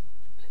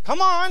 Come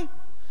on.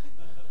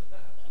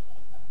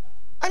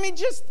 I mean,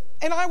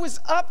 and I was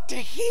up to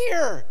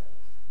here.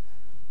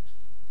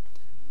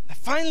 I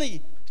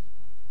finally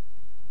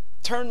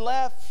turned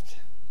left.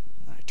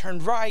 I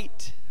turned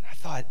right. And I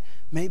thought,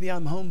 maybe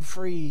I'm home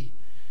free.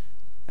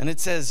 And it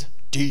says,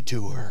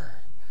 detour.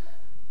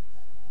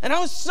 And I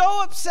was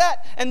so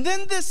upset. And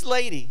then this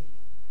lady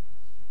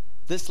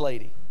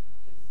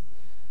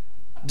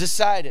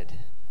decided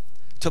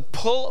to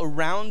pull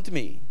around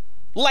me.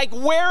 Like,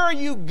 where are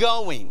you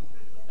going?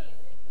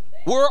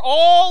 We're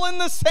all in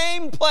the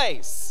same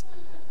place.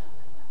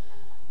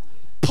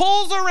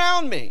 Pulls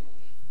around me.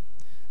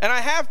 And I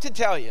have to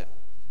tell you,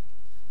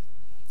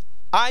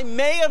 I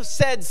may have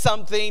said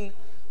something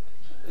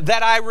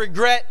that I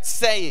regret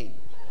saying.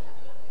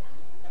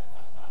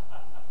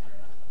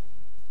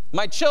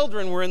 My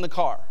children were in the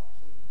car.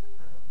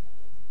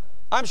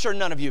 I'm sure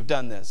none of you have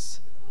done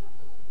this.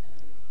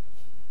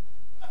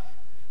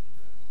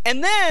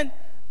 And then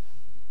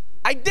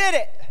I did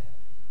it.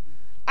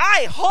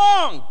 I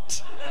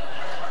honked.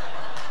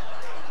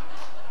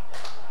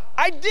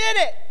 I did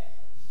it.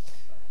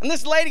 And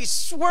this lady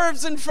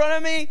swerves in front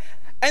of me,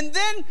 and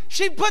then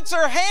she puts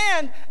her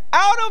hand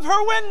out of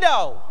her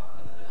window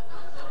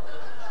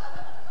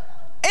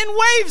and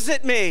waves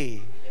at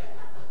me.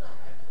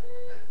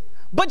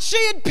 But she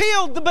had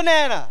peeled the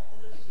banana,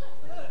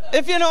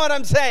 if you know what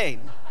I'm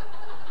saying.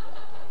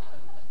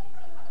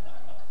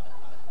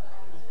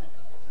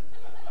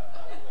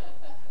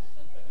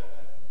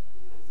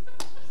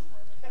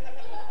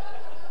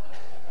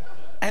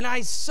 And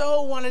I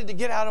so wanted to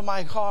get out of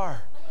my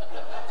car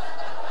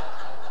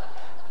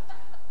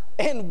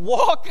and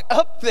walk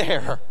up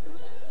there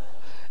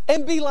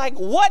and be like,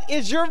 what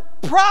is your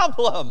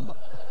problem,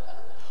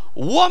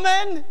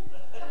 woman?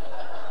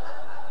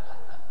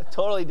 I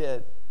totally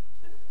did.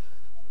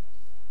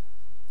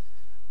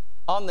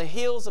 On the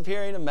heels of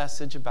hearing a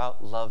message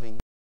about loving.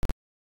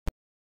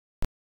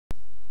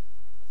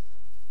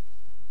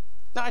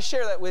 Now, I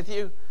share that with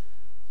you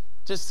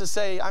just to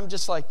say I'm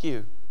just like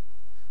you.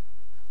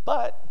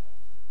 But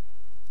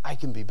I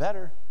can be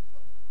better.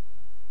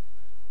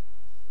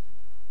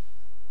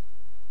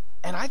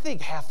 And I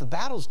think half the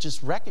battle is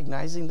just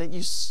recognizing that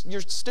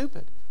you're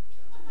stupid.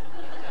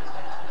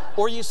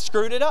 Or you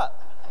screwed it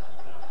up.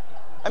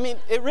 I mean,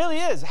 it really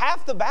is.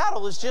 Half the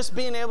battle is just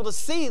being able to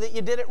see that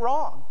you did it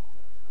wrong.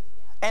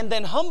 And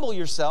then humble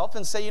yourself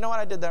and say, you know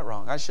what, I did that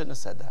wrong. I shouldn't have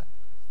said that.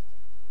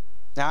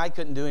 Now, I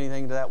couldn't do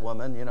anything to that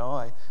woman. You know,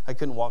 I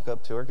couldn't walk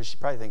up to her because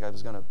she'd probably think I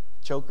was going to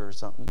choke her or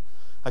something.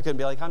 I couldn't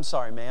be like, I'm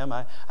sorry, ma'am.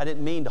 I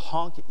didn't mean to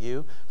honk at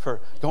you for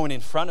going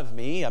in front of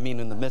me. I mean,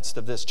 in the midst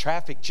of this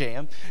traffic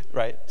jam,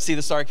 right? See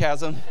the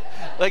sarcasm?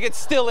 Like, it's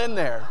still in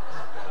there.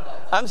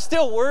 I'm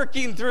still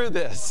working through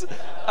this.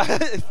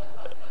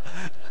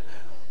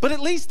 But at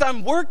least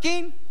I'm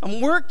working,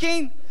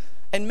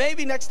 and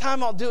maybe next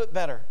time I'll do it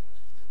better.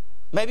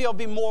 Maybe I'll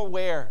be more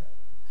aware.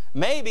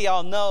 Maybe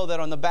I'll know that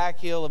on the back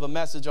heel of a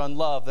message on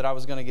love that I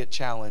was going to get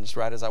challenged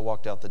right as I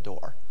walked out the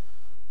door.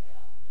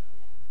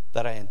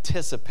 That I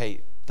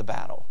anticipate the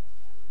battle.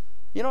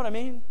 You know what I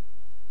mean?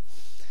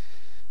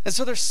 And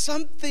so there's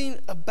something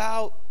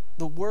about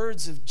the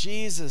words of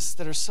Jesus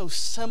that are so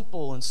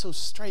simple and so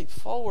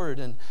straightforward,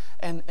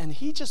 and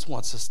he just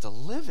wants us to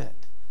live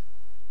it.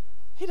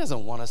 He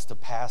doesn't want us to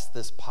pass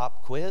this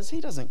pop quiz.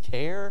 He doesn't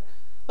care.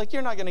 Like,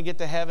 you're not going to get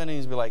to heaven and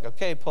he's be like,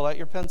 okay, pull out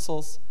your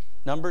pencils.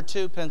 Number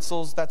 2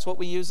 pencils. That's what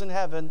we use in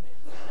heaven.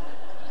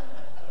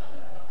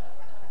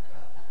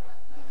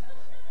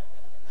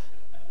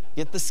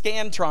 Get the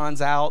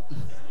Scantrons out.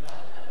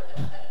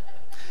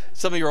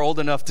 Some of you are old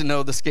enough to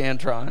know the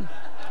Scantron.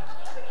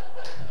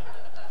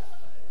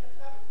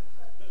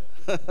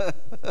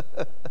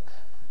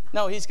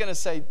 No, he's going to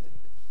say,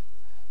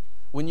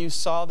 when you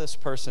saw this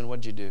person,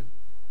 what'd you do?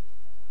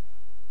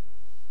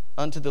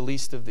 Unto the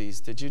least of these,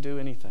 did you do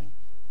anything?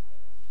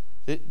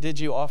 Did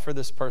you offer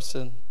this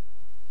person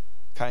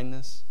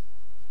kindness?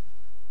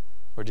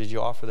 Or did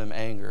you offer them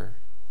anger?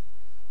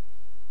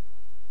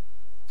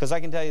 Because I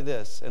can tell you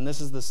this, and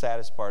this is the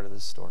saddest part of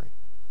this story,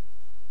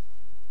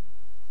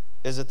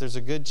 is that there's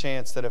a good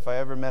chance that if I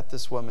ever met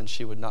this woman,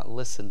 she would not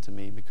listen to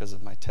me because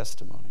of my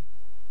testimony.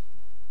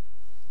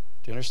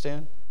 Do you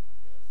understand?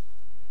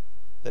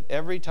 That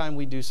every time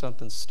we do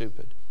something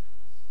stupid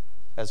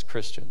as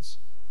Christians,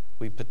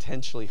 we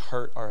potentially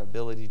hurt our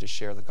ability to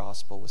share the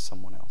gospel with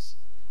someone else.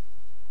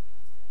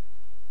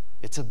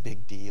 It's a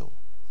big deal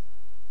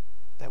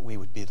that we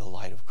would be the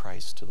light of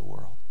Christ to the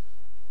world.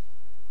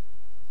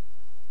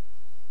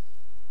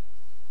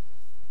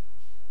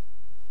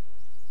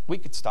 We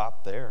could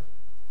stop there.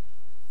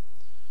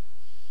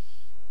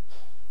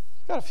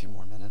 Got a few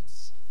more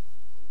minutes.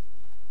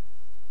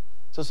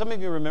 So some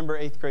of you remember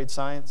 8th grade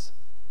science?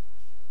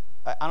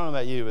 I don't know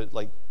about you, but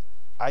like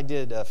I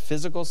did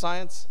physical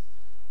science.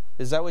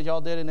 Is that what y'all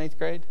did in 8th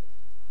grade?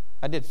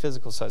 I did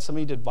physical science. Some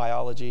of you did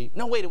biology.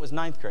 No, wait, it was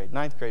 9th grade.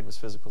 9th grade was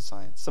physical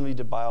science. Some of you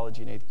did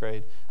biology in 8th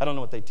grade. I don't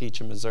know what they teach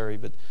in Missouri,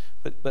 but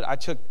I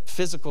took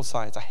physical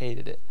science. I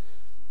hated it.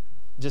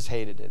 Just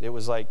hated it. It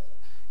was like,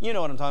 you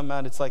know what I'm talking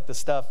about? It's like the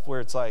stuff where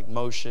it's like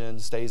motion,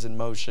 stays in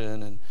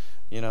motion, and,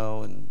 you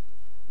know, and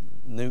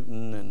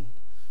Newton, and,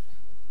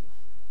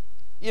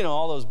 you know,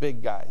 all those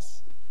big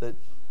guys that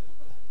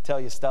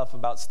tell you stuff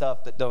about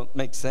stuff that don't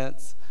make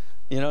sense.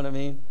 You know what I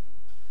mean?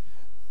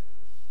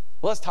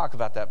 Well, let's talk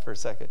about that for a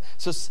second.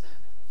 So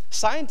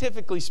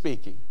scientifically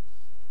speaking,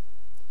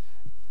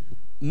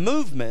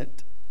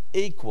 movement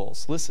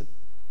equals, listen,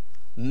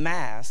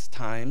 mass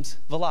times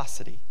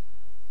velocity.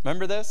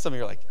 Remember this? Some of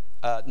you are like,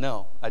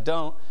 no, I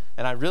don't,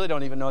 and I really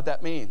don't even know what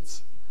that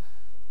means.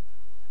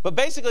 But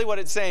basically what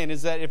it's saying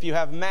is that if you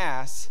have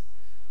mass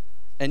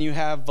and you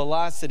have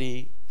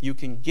velocity, you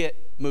can get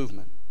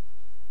movement.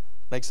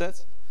 Make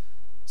sense?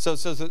 So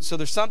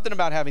there's something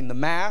about having the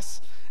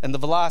mass and the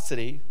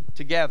velocity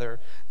together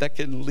that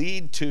can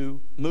lead to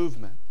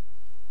movement.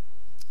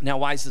 Now,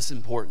 why is this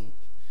important?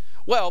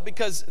 Well,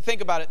 because think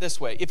about it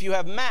this way. If you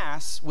have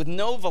mass with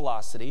no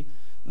velocity,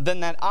 then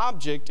that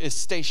object is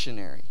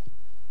stationary,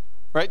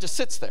 right? It just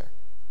sits there.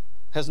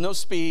 Has no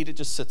speed, it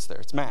just sits there.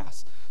 It's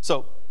mass.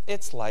 So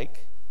it's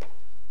like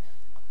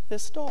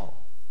this doll.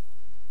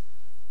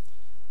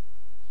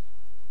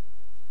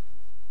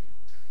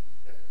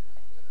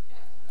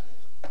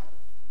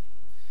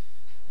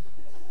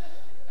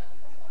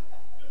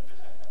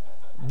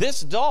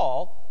 This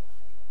doll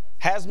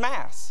has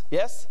mass,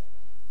 yes?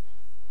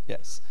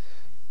 Yes.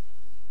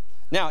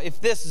 Now, if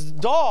this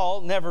doll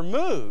never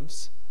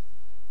moves,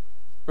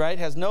 right,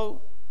 has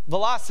no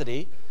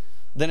velocity,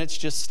 then it's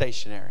just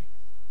stationary.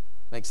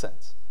 Makes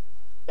sense?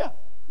 Yeah,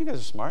 you guys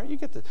are smart. You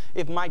get this.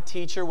 If my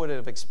teacher would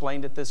have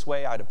explained it this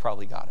way, I'd have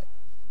probably got it.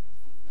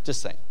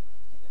 Just saying.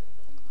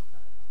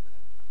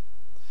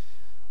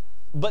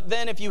 But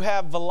then if you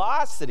have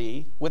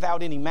velocity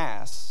without any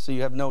mass, so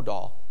you have no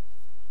doll,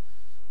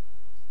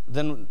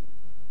 then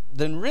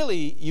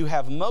really you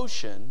have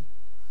motion,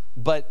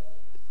 but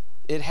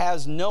it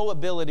has no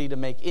ability to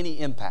make any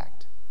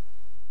impact.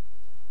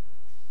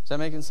 Is that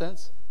making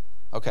sense?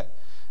 Okay.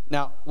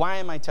 Now, why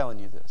am I telling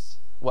you this?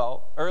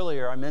 Well,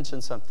 earlier I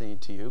mentioned something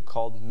to you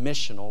called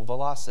missional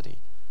velocity.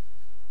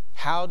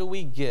 How do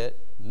we get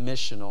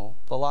missional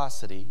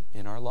velocity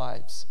in our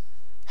lives?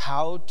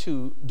 How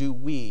do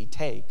we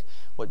take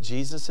what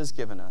Jesus has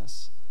given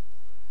us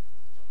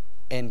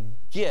and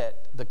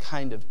get the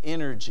kind of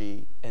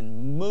energy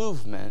and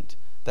movement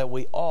that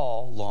we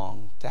all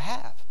long to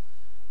have?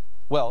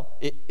 Well,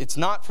 it's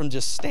not from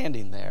just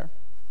standing there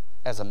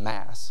as a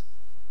mass.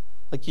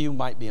 Like you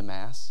might be a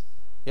mass.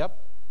 Yep,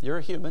 you're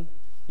a human.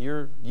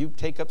 You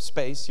take up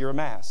space, you're a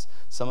mass.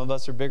 Some of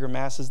us are bigger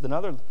masses than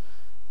others.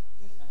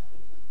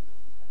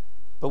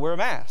 But we're a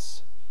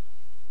mass.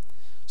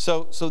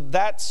 So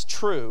that's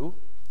true.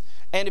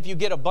 And if you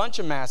get a bunch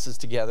of masses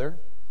together,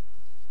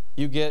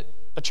 you get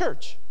a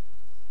church,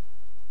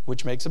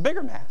 which makes a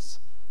bigger mass.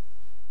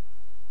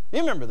 You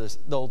remember the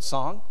old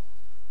song,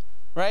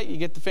 right? You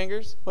get the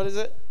fingers. What is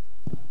it?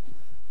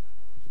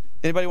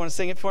 Anybody want to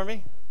sing it for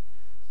me?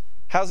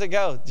 How's it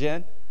go,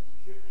 Jen?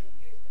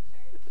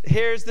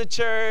 Here's the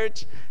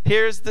church.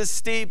 Here's the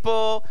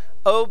steeple.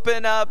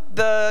 Open up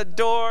the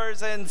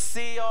doors and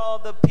see all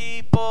the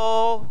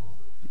people.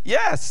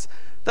 Yes,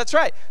 that's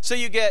right. So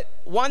you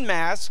get one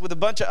mass with a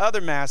bunch of other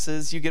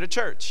masses. You get a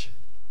church.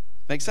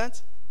 Make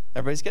sense?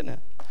 Everybody's getting it.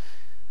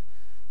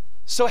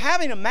 So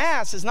having a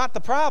mass is not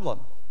the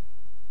problem.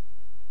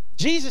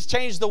 Jesus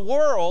changed the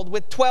world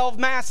with 12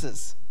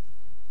 masses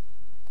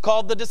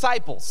called the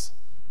disciples.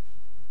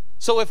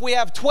 So if we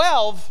have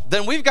 12,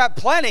 then we've got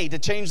plenty to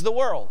change the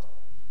world.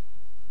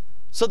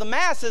 So the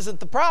mass isn't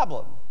the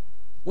problem.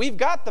 We've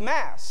got the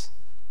mass.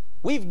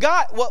 We've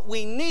got what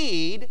we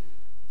need,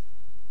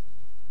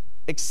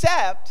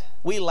 except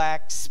we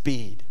lack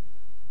speed.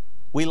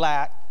 We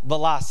lack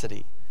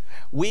velocity.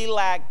 We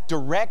lack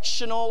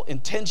directional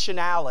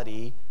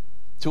intentionality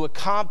to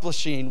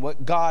accomplishing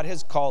what God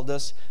has called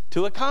us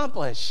to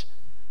accomplish.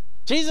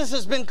 Jesus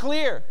has been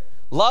clear.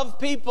 Love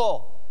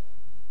people.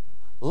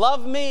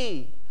 Love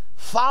me.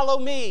 Follow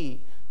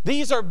me.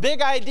 These are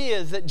big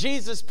ideas that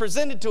Jesus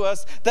presented to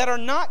us that are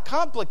not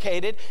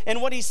complicated.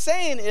 And what he's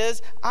saying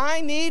is,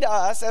 I need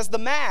us as the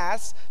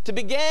mass to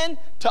begin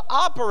to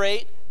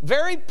operate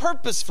very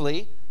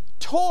purposefully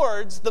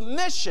towards the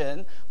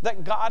mission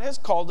that God has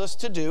called us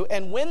to do.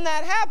 And when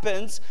that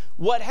happens,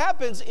 what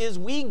happens is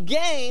we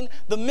gain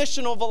the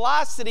missional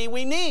velocity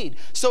we need.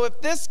 So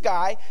if this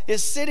guy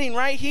is sitting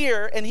right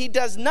here and he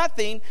does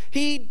nothing,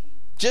 he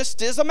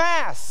just is a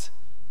mass.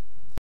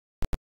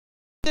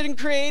 In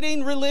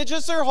creating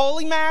religious or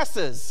holy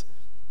masses.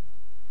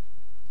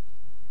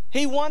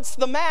 He wants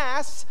the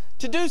mass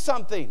to do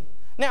something.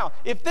 Now,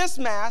 if this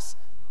mass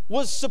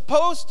was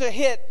supposed to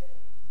hit,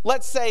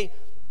 let's say,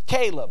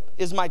 Caleb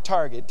is my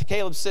target.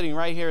 Caleb's sitting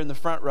right here in the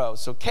front row.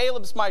 So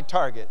Caleb's my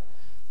target.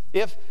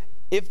 If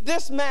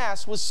this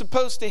mass was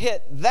supposed to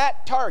hit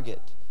that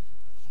target,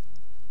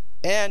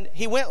 and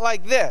he went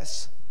like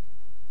this.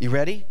 You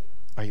ready?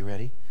 Are you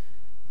ready?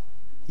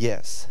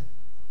 Yes.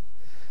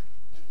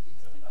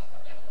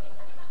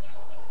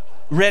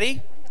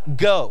 Ready?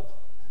 Go.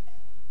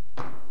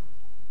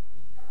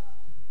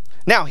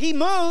 Now, he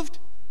moved.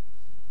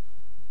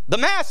 The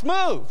mass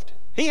moved.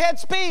 He had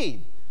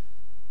speed.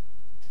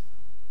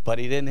 But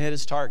he didn't hit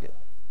his target.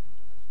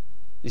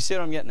 You see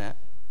what I'm getting at?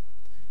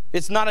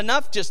 It's not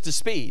enough just to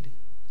speed.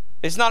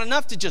 It's not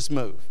enough to just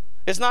move.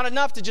 It's not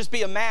enough to just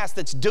be a mass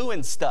that's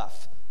doing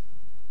stuff.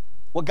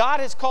 What God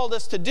has called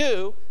us to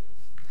do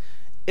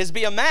is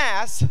be a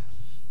mass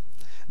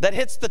that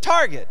hits the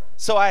target.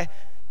 So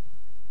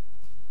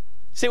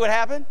see what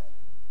happened?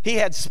 He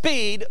had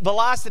speed,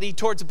 velocity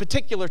towards a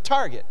particular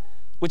target,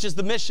 which is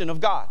the mission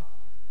of God.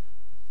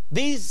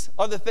 These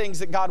are the things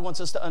that God wants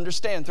us to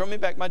understand. Throw me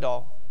back my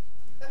doll.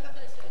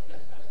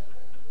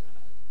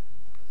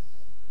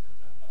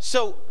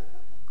 So,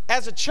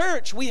 as a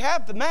church, we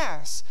have the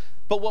mass,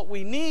 but what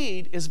we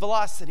need is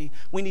velocity.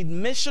 We need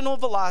missional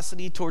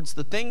velocity towards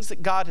the things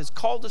that God has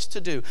called us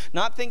to do.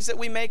 Not things that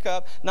we make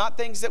up, not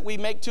things that we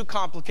make too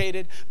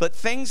complicated, but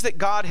things that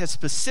God has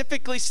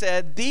specifically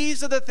said,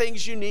 these are the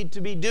things you need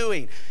to be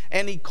doing.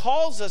 And he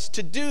calls us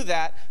to do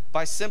that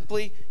by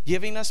simply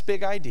giving us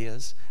big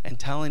ideas and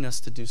telling us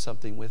to do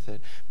something with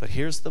it. But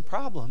here's the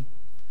problem,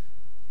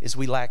 is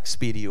we lack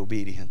speedy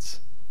obedience.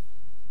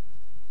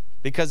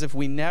 Because if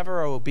we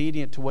never are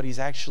obedient to what he's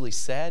actually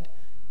said,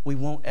 we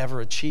won't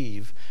ever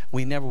achieve.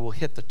 We never will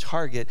hit the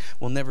target.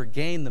 We'll never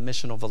gain the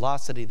missional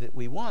velocity that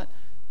we want.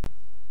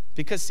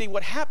 Because see,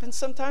 what happens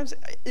sometimes,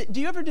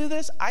 do you ever do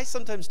this? I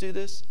sometimes do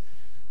this.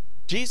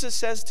 Jesus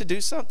says to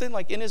do something,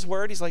 like in his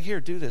word, he's like, here,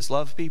 do this,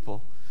 love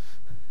people.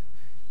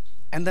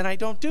 And then I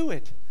don't do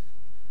it.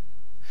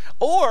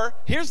 Or,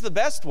 here's the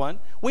best one,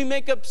 we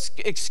make up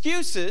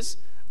excuses,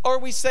 or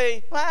we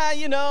say,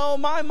 you know,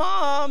 my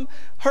mom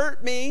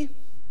hurt me.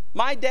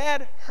 My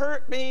dad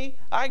hurt me.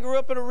 I grew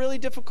up in a really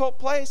difficult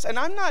place. And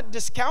I'm not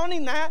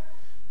discounting that.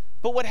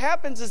 But what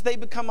happens is they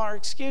become our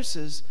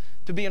excuses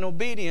to being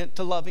obedient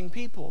to loving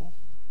people.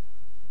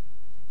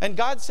 And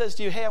God says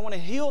to you, hey, I want to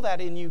heal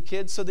that in you,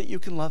 kids, so that you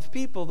can love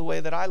people the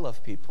way that I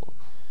love people.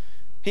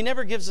 He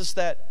never gives us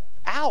that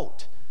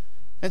out.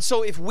 And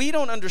so if we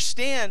don't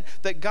understand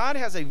that God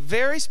has a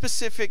very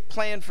specific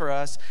plan for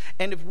us,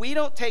 and if we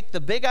don't take the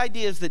big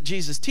ideas that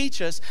Jesus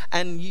teaches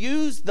and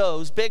use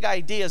those big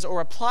ideas or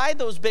apply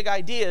those big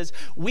ideas,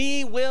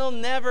 we will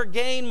never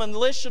gain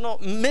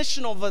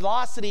missional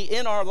velocity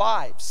in our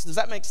lives. Does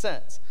that make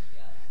sense?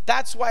 Yeah.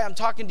 That's why I'm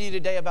talking to you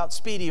today about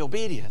speedy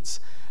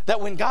obedience.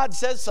 That when God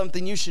says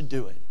something, you should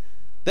do it.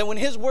 That when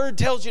his word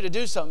tells you to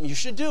do something, you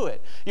should do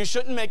it. You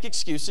shouldn't make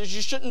excuses.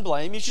 You shouldn't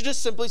blame. You should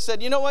just simply say,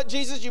 you know what,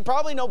 Jesus, you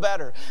probably know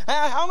better.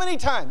 How many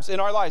times in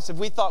our lives have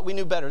we thought we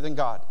knew better than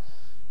God?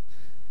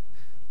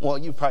 Well,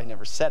 you probably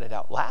never said it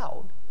out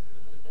loud.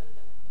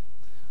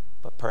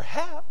 But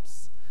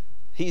perhaps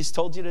he's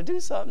told you to do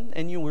something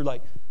and you were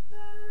like,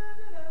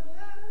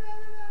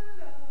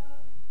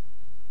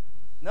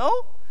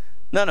 no?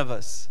 None of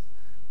us.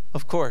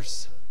 Of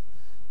course.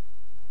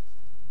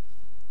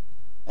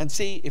 And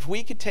see, if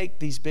we could take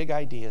these big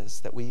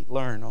ideas that we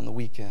learn on the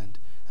weekend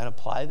and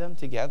apply them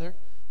together,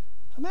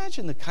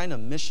 imagine the kind of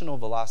missional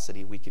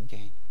velocity we could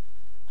gain.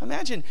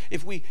 Imagine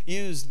if we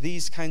used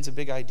these kinds of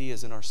big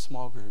ideas in our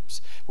small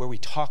groups where we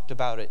talked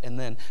about it and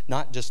then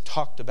not just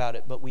talked about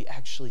it, but we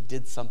actually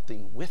did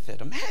something with it.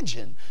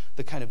 Imagine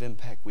the kind of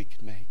impact we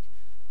could make.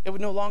 It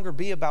would no longer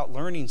be about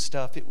learning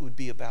stuff. It would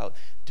be about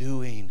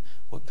doing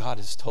what God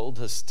has told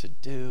us to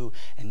do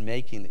and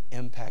making the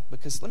impact.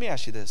 Because let me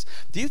ask you this.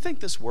 Do you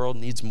think this world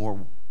needs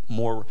more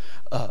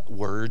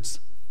words?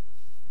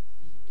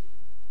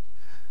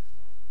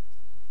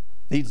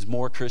 Needs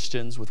more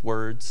Christians with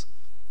words?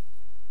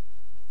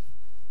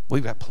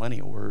 We've got plenty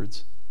of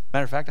words.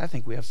 Matter of fact, I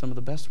think we have some of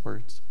the best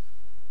words.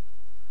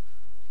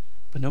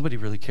 But nobody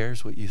really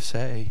cares what you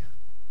say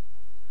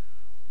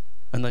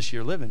unless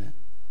you're living it.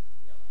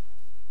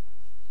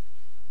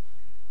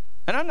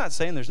 And I'm not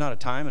saying there's not a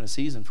time and a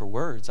season for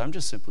words. I'm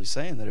just simply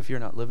saying that if you're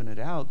not living it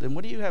out, then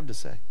what do you have to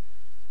say?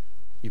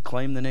 You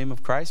claim the name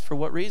of Christ for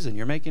what reason?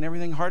 You're making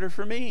everything harder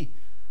for me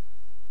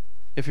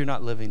if you're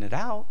not living it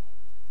out.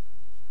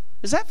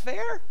 Is that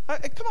fair?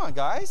 Come on,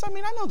 guys. I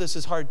mean, I know this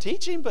is hard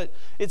teaching, but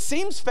it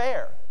seems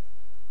fair.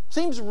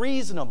 Seems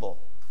reasonable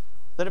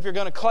that if you're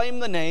going to claim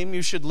the name,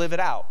 you should live it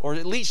out, or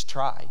at least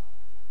try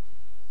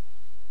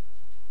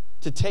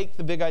to take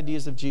the big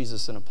ideas of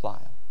Jesus and apply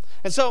them.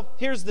 And so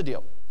here's the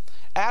deal.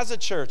 As a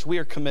church, we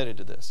are committed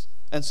to this.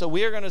 And so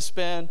we are going to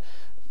spend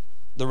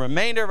the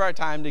remainder of our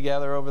time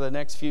together over the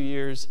next few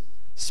years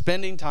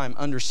spending time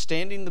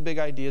understanding the big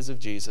ideas of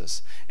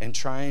Jesus and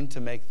trying to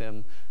make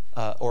them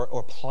or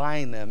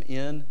applying them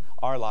in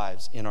our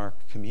lives, in our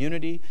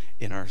community,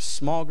 in our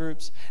small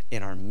groups,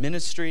 in our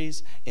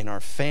ministries, in our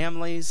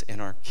families,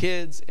 in our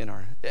kids, in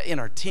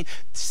our team.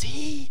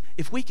 See,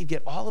 if we could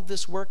get all of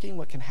this working,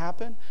 what can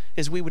happen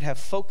is we would have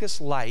focused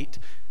light,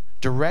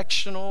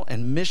 directional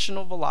and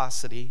missional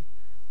velocity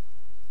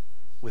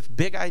with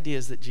big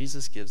ideas that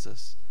Jesus gives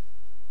us.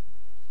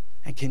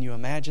 And can you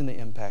imagine the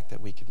impact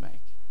that we could make?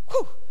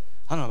 Whew!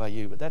 I don't know about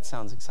you, but that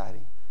sounds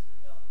exciting.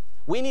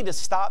 We need to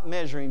stop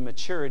measuring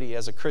maturity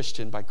as a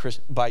Christian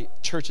by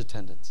church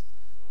attendance.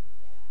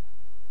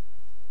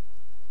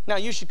 Now,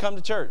 you should come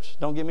to church,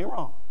 don't get me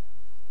wrong.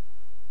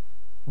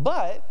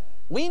 But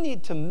we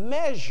need to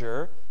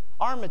measure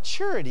our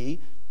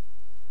maturity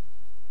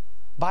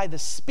by the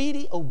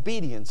speedy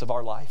obedience of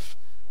our life.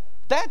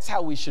 That's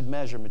how we should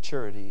measure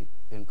maturity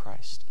in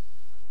Christ.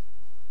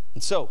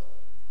 And so,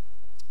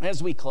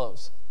 as we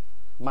close,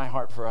 my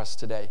heart for us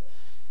today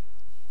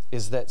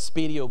is that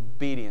speedy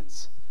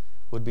obedience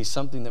would be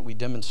something that we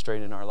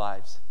demonstrate in our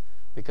lives.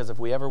 Because if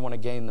we ever want to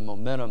gain the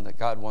momentum that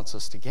God wants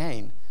us to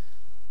gain,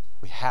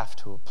 we have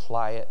to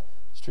apply it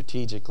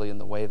strategically in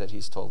the way that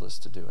He's told us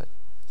to do it.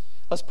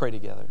 Let's pray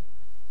together.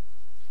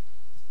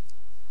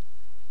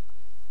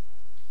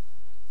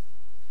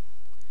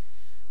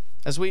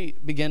 As we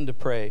begin to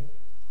pray,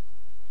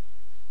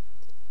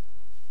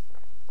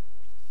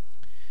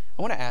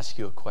 I want to ask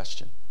you a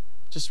question,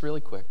 just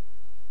really quick.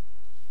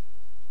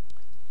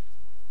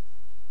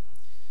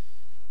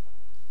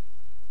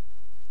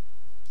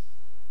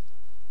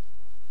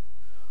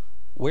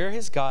 Where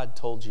has God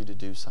told you to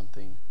do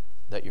something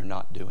that you're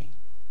not doing?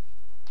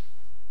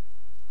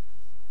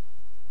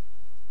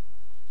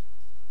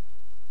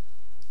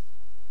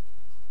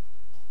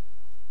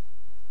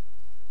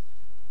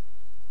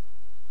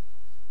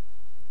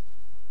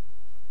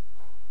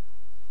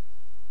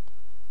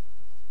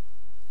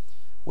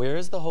 Where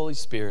has the Holy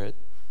Spirit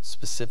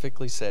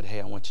specifically said, hey,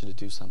 I want you to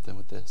do something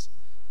with this?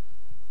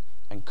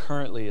 And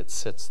currently it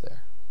sits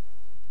there.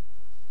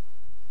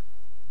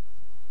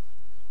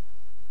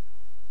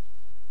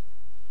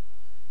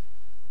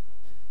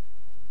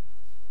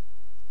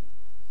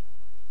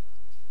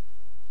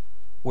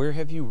 Where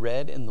have you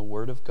read in the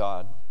Word of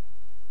God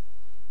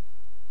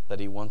that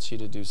He wants you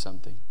to do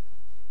something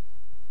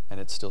and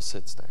it still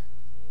sits there?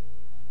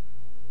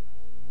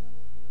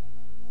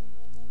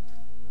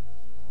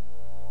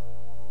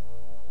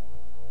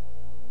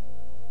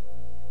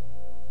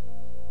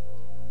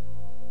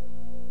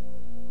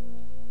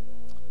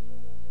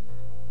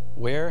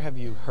 Where have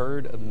you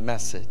heard a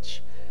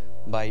message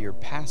by your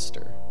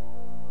pastor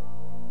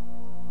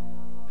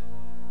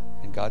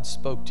and God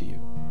spoke to you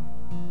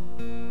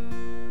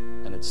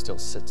and it still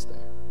sits there?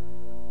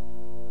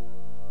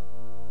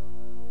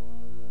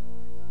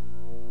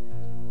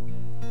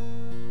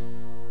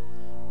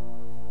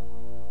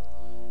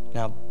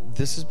 Now,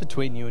 this is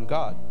between you and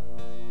God.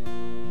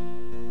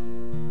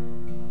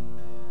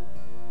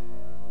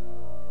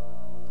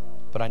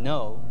 But I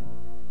know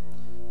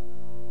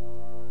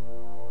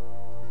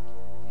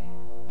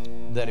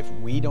that if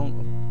we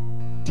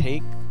don't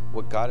take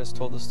what God has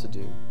told us to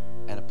do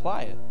and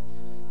apply it,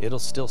 it'll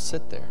still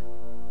sit there.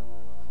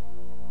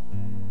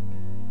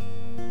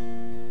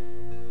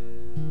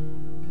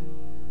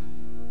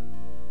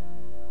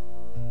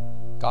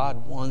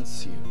 God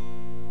wants you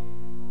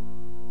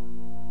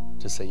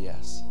to say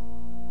yes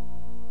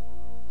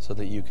so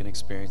that you can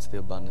experience the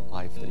abundant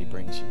life that He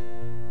brings you.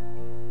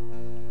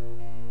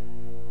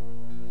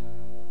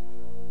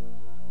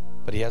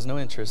 But He has no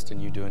interest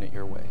in you doing it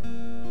your way.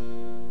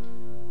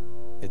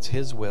 It's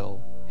His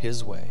will,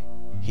 His way.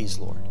 He's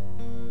Lord.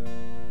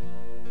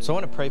 So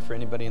I want to pray for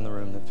anybody in the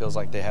room that feels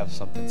like they have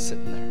something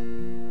sitting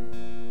there.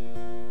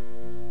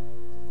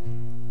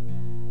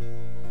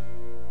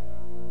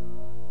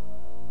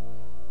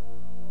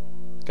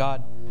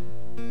 God,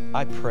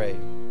 I pray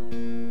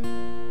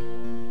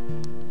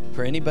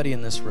for anybody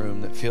in this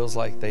room that feels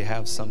like they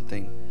have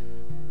something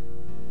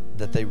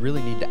that they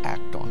really need to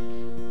act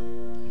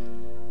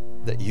on,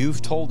 that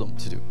you've told them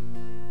to do.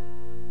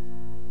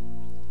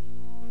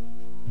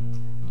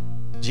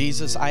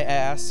 Jesus, I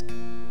ask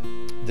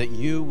that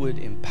you would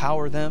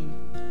empower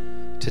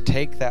them to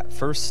take that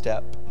first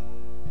step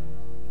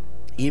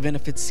even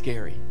if it's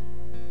scary,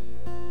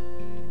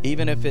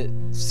 even if it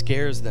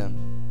scares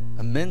them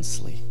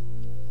immensely.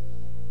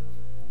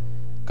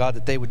 God,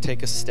 that they would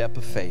take a step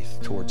of faith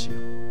towards you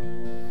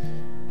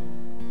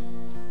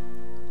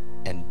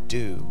and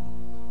do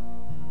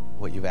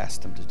what you've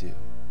asked them to do.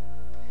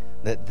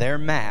 That their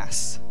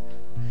mass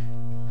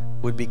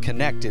would be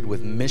connected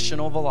with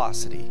missional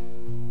velocity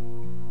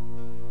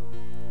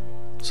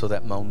so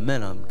that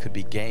momentum could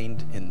be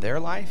gained in their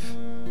life,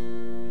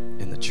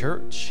 in the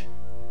church,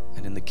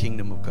 and in the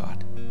kingdom of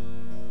God.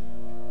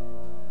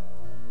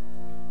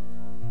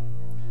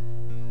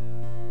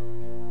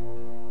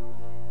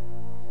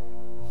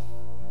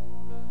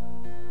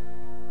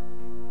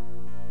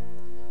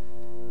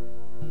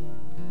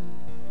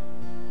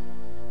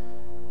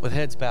 With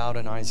heads bowed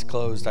and eyes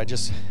closed, I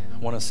just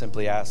want to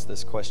simply ask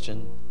this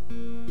question.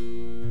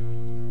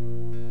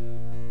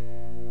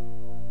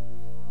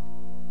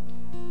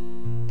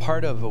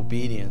 Part of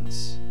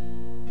obedience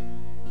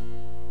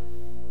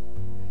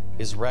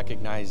is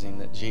recognizing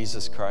that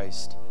Jesus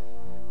Christ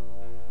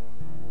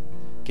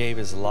gave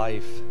his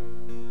life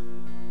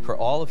for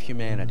all of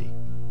humanity.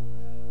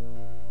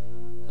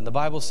 And the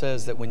Bible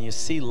says that when you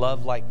see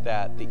love like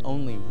that, the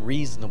only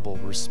reasonable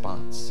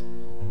response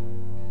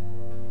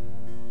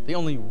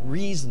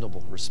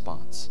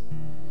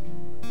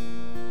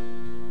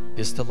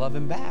is to love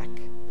him back.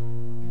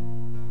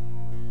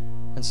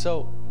 And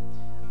so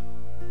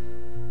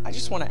I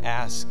just want to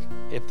ask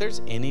if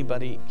there's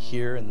anybody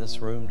here in this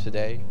room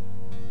today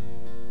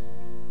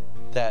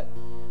that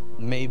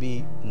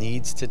maybe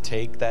needs to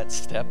take that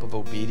step of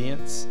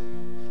obedience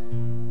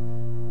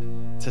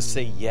to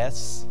say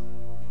yes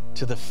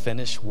to the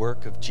finished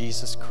work of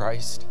Jesus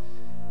Christ.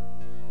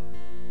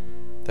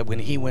 That when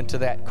he went to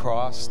that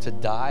cross to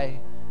die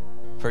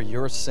for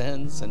your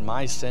sins and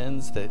my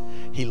sins, that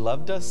he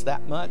loved us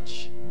that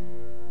much,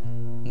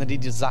 and that he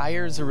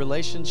desires a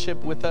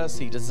relationship with us.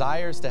 He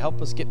desires to help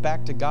us get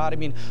back to God. I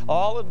mean,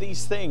 all of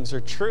these things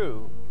are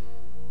true,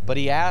 but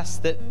he asks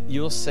that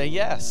you'll say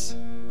yes.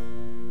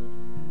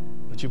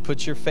 Would you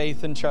put your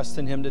faith and trust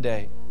in him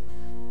today?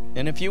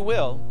 And if you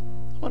will,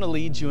 I want to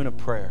lead you in a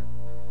prayer.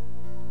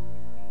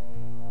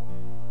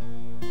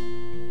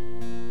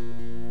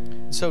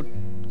 So,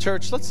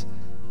 church, let's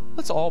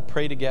all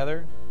pray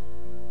together.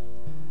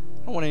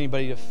 I don't want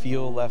anybody to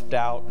feel left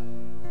out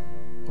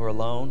or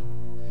alone.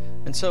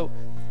 And so,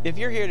 if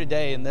you're here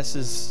today and this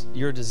is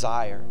your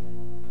desire,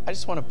 I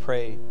just want to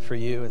pray for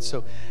you. And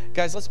so,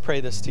 guys, let's pray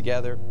this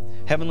together.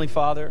 Heavenly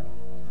Father,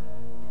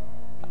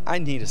 I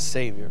need a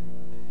Savior.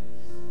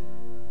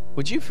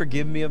 Would you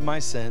forgive me of my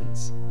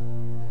sins?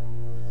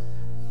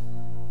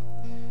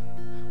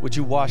 Would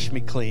you wash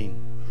me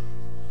clean?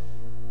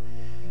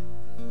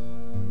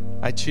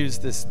 I choose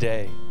this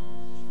day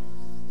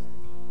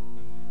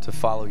to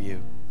follow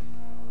you.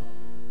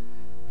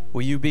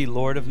 Will you be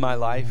Lord of my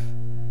life?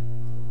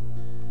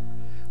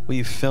 Will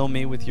you fill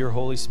me with your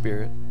Holy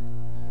Spirit?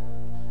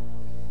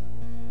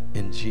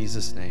 In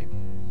Jesus' name,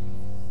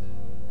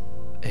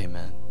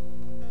 amen.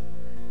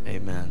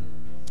 Amen.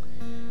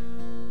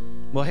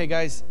 Well, hey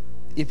guys,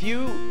 if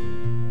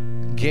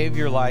you gave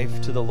your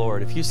life to the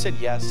Lord, if you said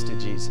yes to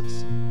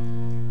Jesus,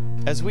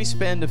 as we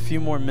spend a few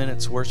more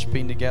minutes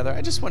worshiping together,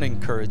 I just want to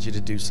encourage you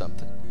to do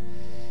something.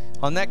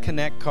 On that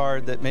Connect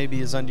card that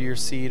maybe is under your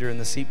seat or in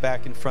the seat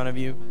back in front of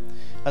you,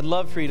 I'd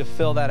love for you to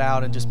fill that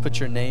out and just put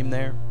your name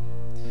there.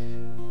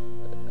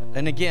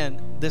 And again,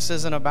 this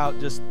isn't about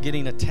just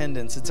getting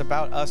attendance. It's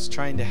about us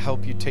trying to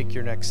help you take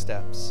your next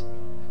steps.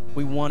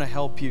 We want to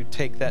help you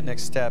take that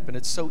next step, and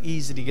it's so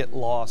easy to get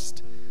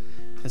lost.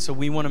 And so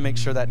we want to make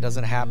sure that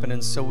doesn't happen.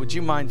 And so would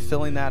you mind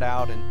filling that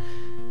out?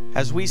 And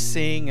as we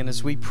sing and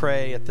as we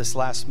pray at this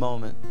last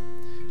moment,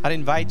 I'd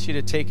invite you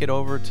to take it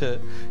over to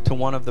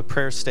one of the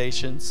prayer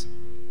stations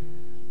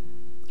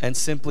and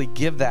simply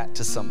give that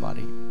to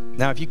somebody.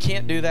 Now, if you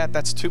can't do that,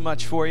 that's too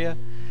much for you,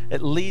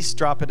 at least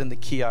drop it in the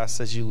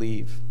kiosks as you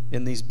leave,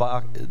 in these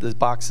the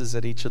boxes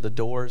at each of the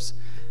doors,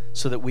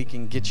 so that we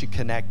can get you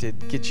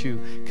connected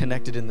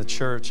in the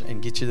church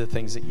and get you the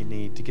things that you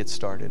need to get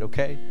started,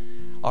 okay?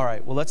 All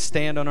right, well, let's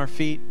stand on our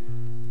feet.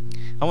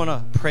 I want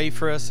to pray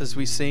for us as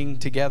we sing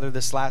together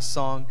this last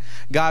song.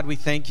 God, we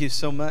thank you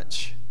so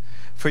much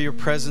for your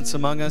presence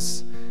among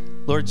us.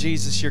 Lord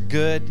Jesus, you're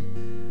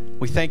good.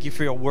 We thank you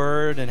for your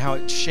word and how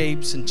it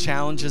shapes and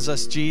challenges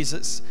us,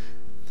 Jesus.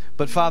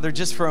 But Father,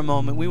 just for a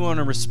moment, we want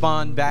to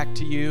respond back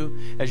to you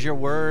as your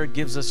word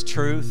gives us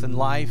truth and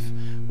life.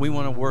 We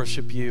want to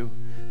worship you.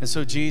 And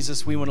so,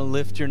 Jesus, we want to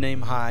lift your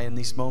name high in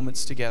these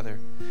moments together.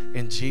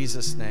 In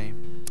Jesus'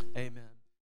 name.